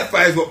 The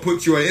Wi-Fi is what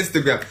puts you on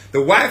Instagram. The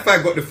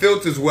Wi-Fi got the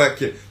filters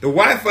working. The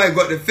Wi-Fi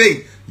got the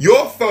thing.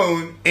 Your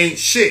phone ain't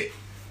shit.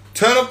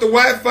 Turn off the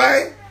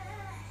Wi-Fi,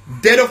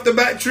 dead off the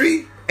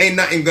battery, ain't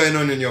nothing going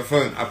on in your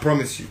phone. I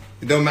promise you.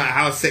 It don't matter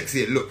how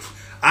sexy it looks.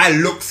 I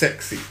look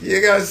sexy. You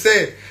know what I'm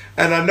saying?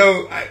 And I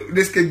know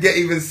this could get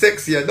even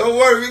sexier. Don't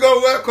worry, we're going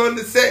to work on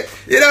the set.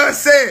 You know what I'm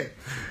saying?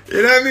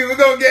 You know what I mean? We're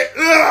going to get...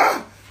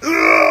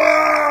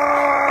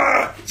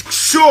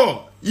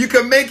 Sure, you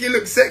can make it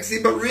look sexy,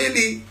 but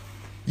really,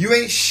 you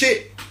ain't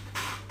shit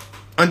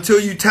until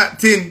you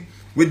tapped in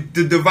with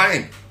the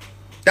divine.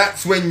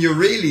 That's when you're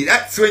really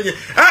working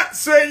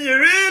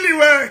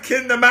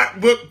the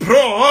MacBook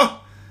Pro.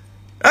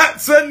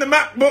 That's when the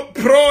MacBook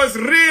Pro is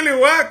really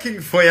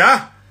working for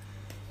ya.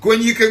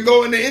 When you can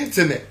go on the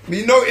internet.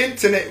 You know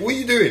internet, what are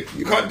you doing?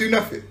 You can't do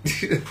nothing.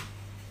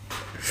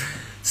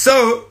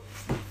 So,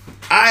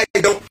 I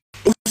don't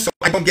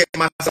get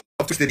myself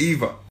twisted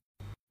either.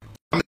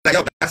 I'm like,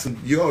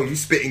 yo, you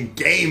spitting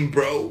game,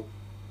 bro.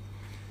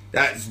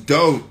 That's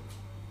dope.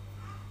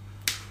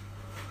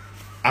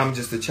 I'm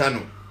just a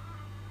channel.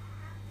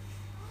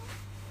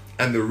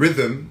 And the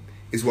rhythm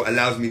is what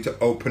allows me to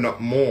open up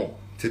more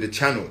to the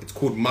channel. It's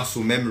called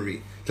muscle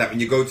memory. It's like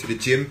when you go to the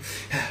gym,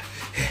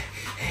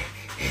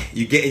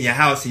 you get in your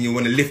house and you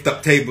want to lift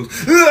up tables.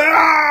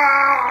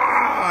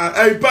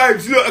 Hey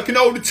babes, look, I can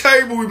hold the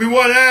table with my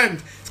one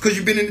hand. It's because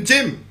you've been in the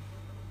gym.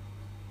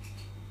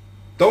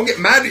 Don't get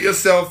mad at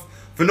yourself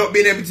for not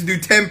being able to do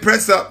 10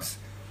 press-ups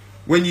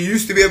when you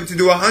used to be able to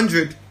do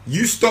 100.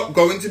 You stopped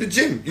going to the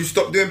gym. You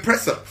stopped doing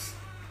press-ups.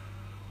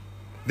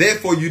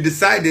 Therefore, you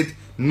decided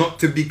not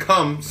to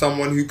become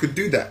someone who could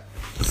do that.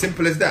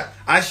 Simple as that.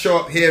 I show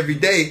up here every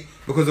day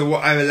because of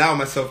what I allow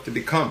myself to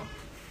become.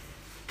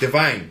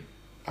 Divine.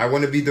 I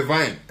want to be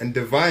divine. And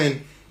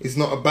divine is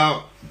not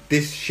about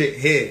this shit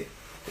here.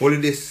 All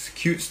of this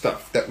cute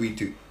stuff that we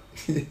do.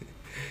 You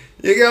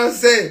get what I'm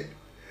saying?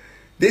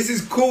 This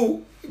is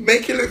cool.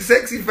 Make it look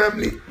sexy,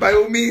 family. By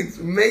all means,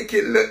 make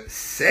it look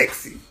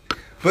sexy.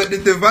 But the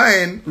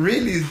divine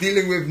really is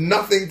dealing with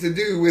nothing to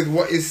do with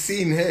what is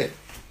seen here,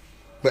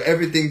 but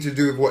everything to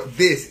do with what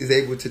this is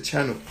able to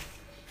channel.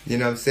 You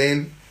know what I'm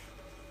saying?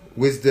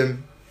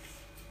 Wisdom,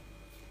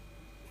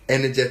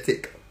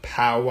 energetic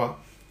power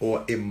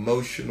or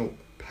emotional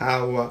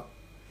power,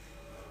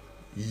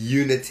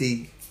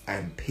 unity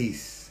and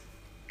peace.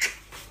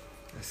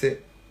 That's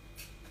it.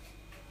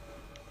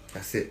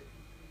 That's it.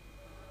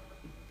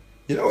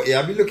 You know what, yeah,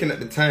 I'll be looking at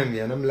the time,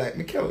 yeah, and I'm like,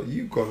 Mikkel,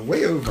 you've gone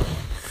way over.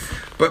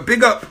 But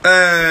big up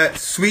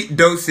Sweet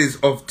Doses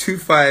of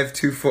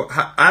 2524.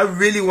 I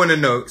really want to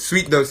know,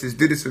 Sweet Doses,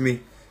 do this for me.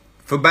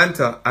 For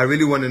banter, I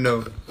really want to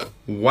know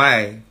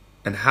why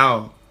and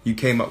how you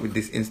came up with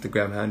this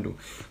Instagram handle.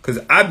 Because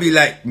I'd be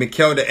like,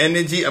 Mikkel the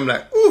Energy, I'm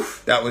like,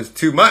 oof, that was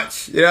too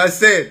much. You know what I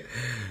said?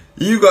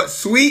 You got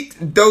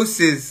Sweet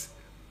Doses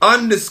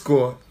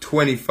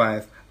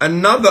 _25,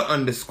 another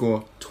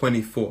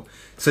 _24.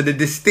 So the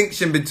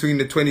distinction between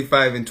the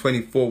 25 and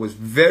 24 was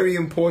very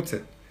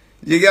important.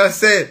 You get what I'm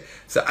saying?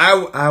 So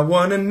I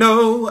want to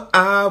know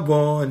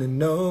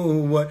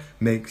what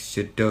makes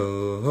you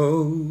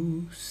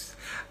dose.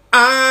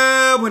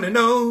 I want to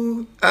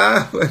know,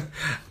 I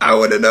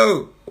want to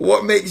know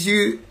what makes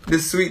you the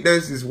Sweet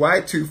Doses.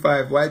 Why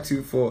 25, why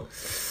 24?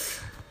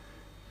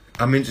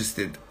 I'm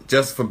interested.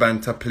 Just for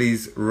banter,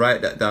 please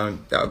write that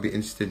down. That would be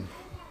interesting.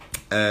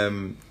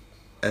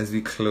 As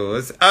we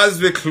close,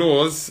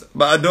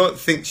 but I don't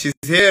think she's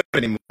here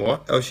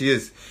anymore. Oh, she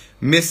is.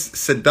 Miss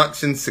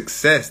Seduction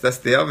Success. That's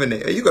the other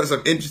name. You got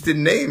some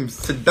interesting names.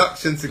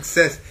 Seduction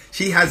Success.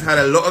 She has had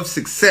a lot of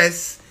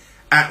success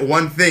at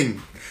one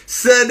thing.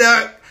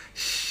 Seduction.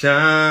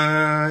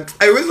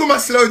 Hey, where's all my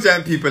slow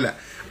jam people at?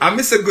 I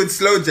miss a good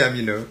slow jam,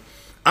 you know.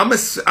 I'm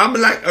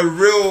like a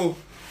real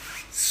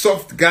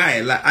soft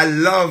guy. Like, I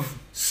love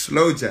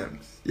slow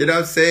jams. You know what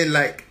I'm saying?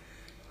 Like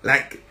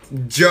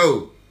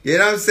Joe. You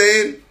know what I'm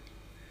saying?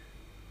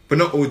 But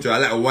not all Joe. I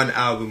like one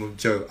album of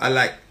Joe. I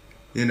like,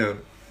 you know,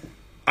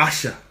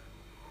 Usher.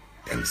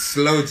 Them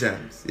slow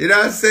jams. You know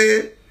what I'm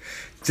saying?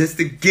 Just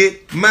to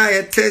get my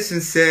attention,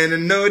 saying a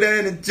note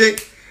and a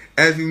drink.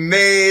 As we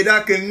made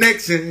our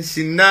connection,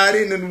 she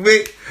nodding and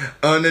wait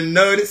on the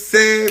note that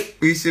said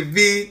we should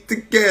be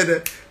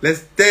together.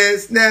 Let's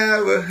dance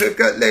now, we'll hook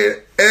up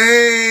later.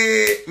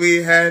 Hey,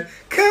 we had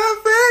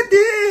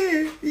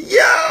confidence.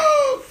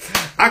 Yo!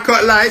 I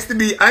can't lie, I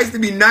used to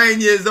be 9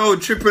 years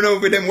old, tripping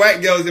over them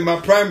white girls in my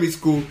primary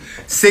school,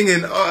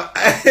 singing,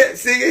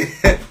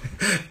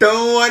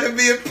 don't want to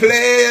be a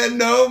player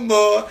no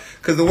more.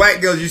 Because the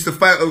white girls used to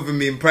fight over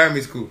me in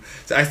primary school.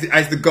 So I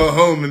used to go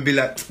home and be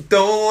like,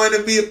 don't want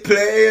to be a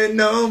player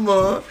no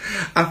more.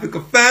 I think I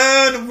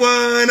found the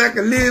one I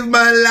can live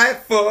my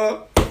life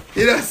for.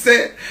 You know what I'm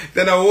saying?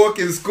 Then I walk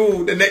in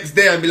school the next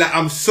day and be like,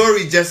 I'm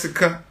sorry,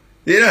 Jessica.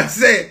 You know what I'm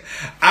saying?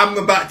 I'm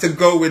about to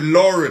go with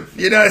Lauren.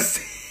 You know what I'm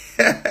saying?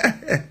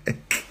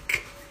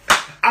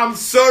 I'm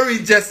sorry,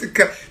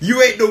 Jessica.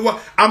 You ain't the one.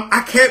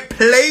 I can't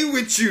play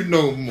with you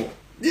no more.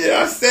 You know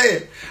what I'm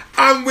saying?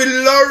 I'm with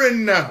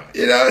Lauren now.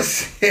 You know what I'm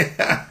saying?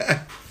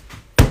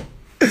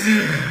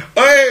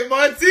 Hey,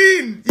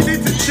 Martin, you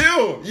need to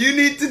chill. You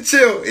need to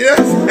chill. You know what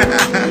I'm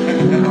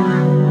saying?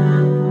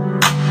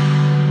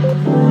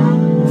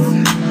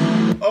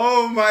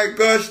 Oh my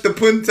gosh, the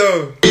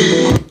Punto.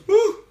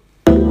 Woo.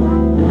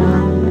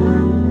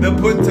 The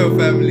Punto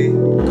family.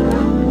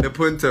 The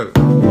Punto.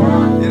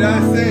 You know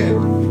what I'm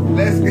saying?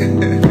 Let's go.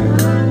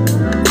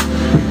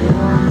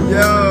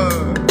 Yo.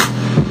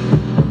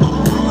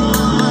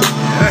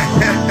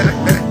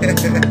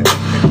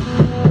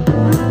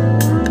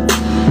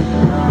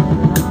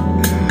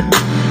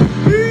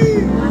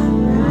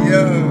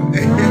 Yo.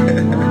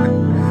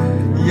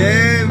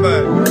 Yeah,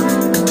 man.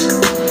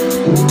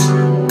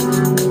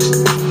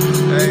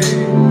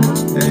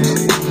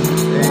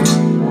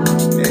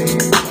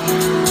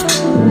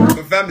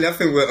 Family, I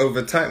think we're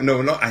over time.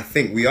 No, not I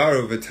think. We are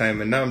over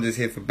time, and now I'm just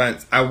here for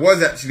bants. I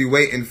was actually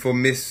waiting for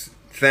Miss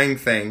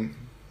Thang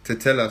to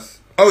tell us.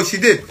 Oh, she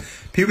did.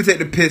 People take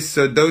the piss,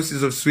 so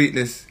Doses of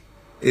Sweetness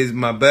is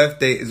my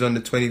birthday is on the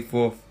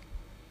 24th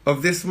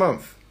of this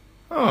month.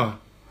 Oh,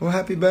 well,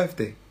 happy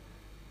birthday.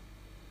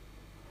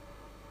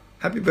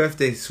 Happy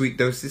birthday, Sweet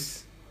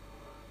Doses.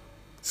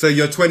 So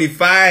you're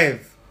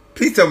 25.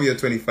 Please tell me you're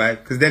 25,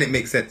 because then it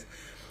makes sense.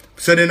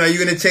 So then are you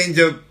going to change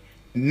your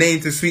name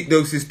to Sweet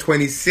Doses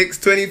 26,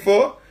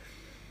 24?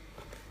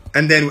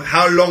 And then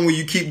how long will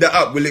you keep that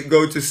up? Will it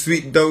go to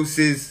Sweet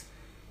Doses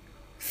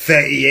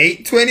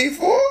 38,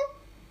 24?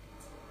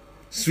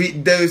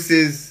 Sweet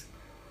doses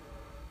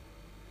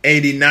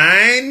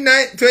 89,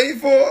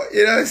 24.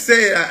 You know what I'm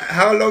saying?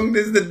 How long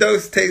does the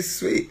dose taste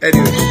sweet?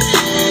 Anyway,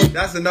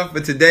 that's enough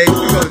for today.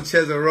 We're going to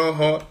Cesar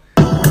Rojo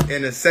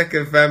in a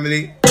second,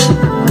 family.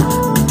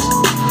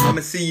 I'm going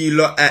to see you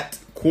lot at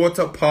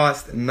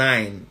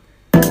 9:15.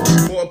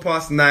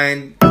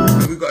 9:15.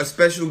 And we got a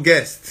special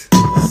guest,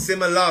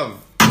 Simmer Love,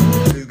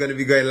 who's going to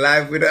be going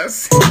live with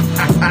us.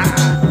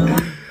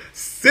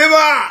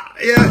 Simmer!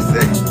 Yes.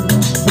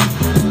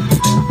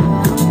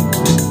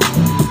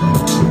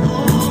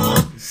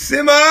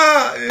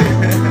 Simmer!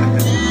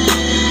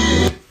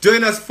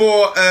 Join us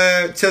for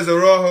Cesar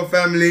Rojo,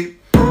 family.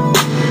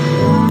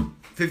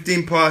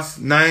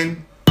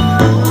 9:15.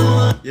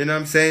 You know what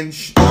I'm saying?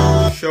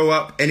 Show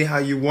up anyhow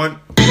you want.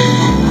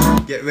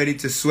 Get ready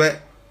to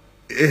sweat.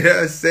 You know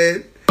what I'm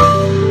saying?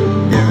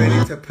 Get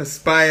ready to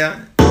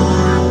perspire.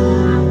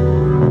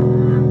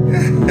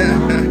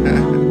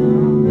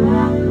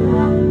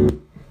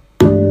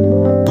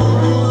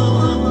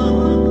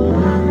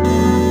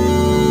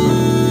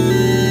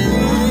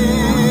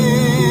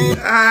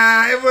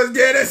 It was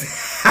good as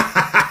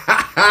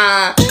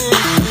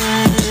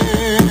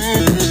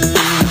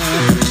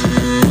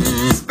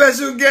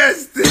special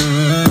guest.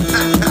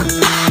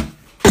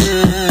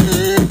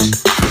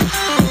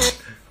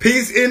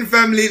 Peace in,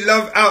 family.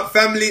 Love out,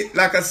 family.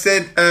 Like I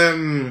said,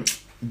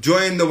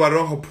 join the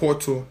Waroho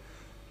portal.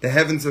 The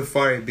Heaven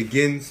Safari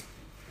begins.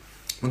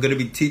 I'm going to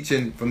be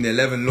teaching from the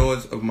 11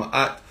 laws of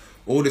Ma'at.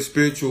 All the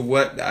spiritual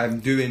work that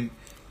I'm doing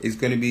is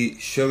going to be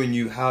showing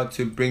you how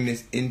to bring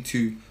this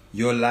into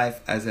your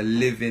life as a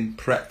living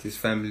practice,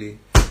 family.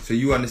 So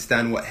you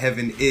understand what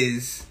heaven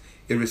is,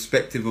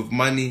 irrespective of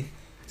money,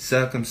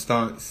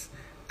 circumstance,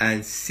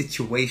 and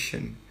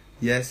situation.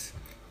 Yes?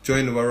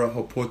 Join the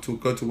Waroho portal.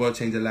 Go to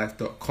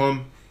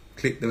worldchangerlife.com.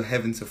 Click the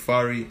Heaven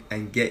Safari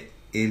and get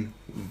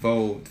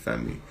involved,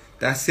 family.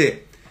 That's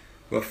it.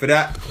 But for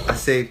that, I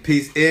say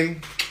peace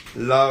in,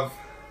 love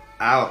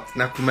out.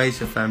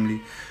 Nakumaisha,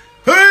 family.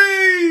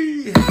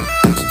 Hey!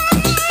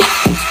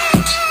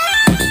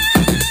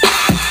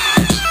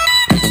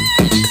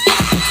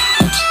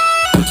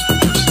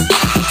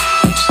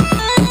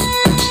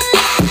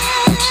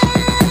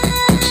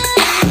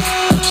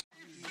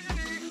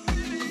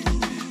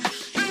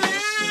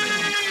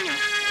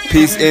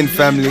 Peace in,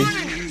 family.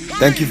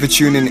 Thank you for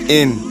tuning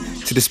in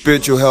to the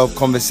spiritual health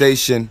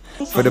conversation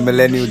for the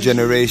millennial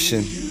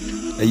generation.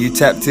 Are you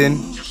tapped in?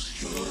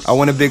 I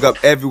want to big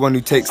up everyone who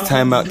takes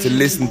time out to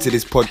listen to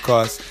this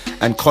podcast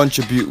and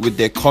contribute with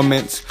their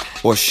comments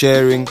or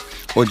sharing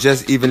or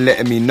just even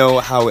letting me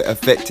know how it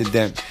affected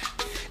them.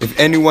 If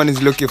anyone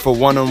is looking for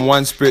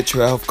one-on-one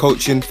spiritual health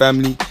coaching,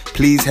 family,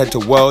 please head to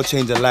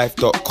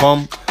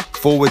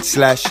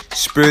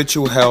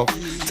worldchangerlife.com/spiritual health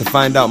to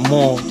find out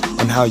more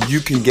on how you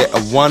can get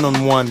a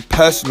one-on-one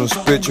personal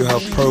spiritual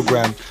health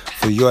program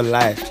for your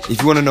life.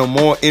 If you want to know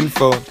more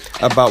info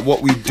about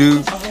what we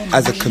do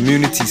as a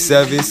community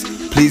service,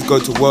 please go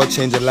to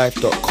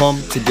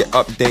worldchangerlife.com to get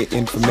update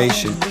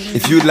information.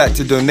 If you'd like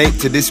to donate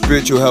to this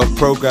spiritual health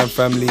program,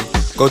 family,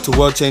 go to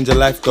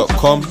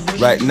worldchangerlife.com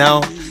right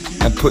now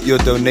and put your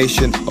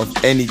donation of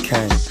any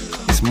kind.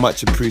 It's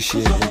much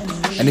appreciated.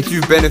 And if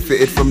you've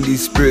benefited from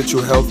these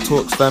spiritual health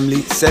talks,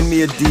 family, send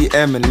me a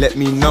DM and let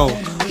me know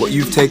what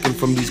you've taken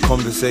from these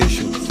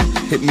conversations.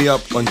 Hit me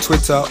up on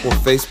Twitter or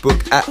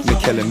Facebook at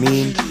Mikel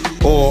Amin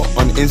or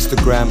on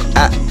Instagram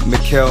at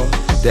Mikel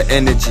The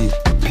Energy.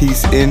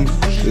 Peace in,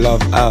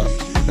 love out.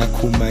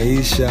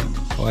 Nakumaisha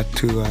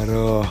watu wa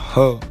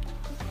roho.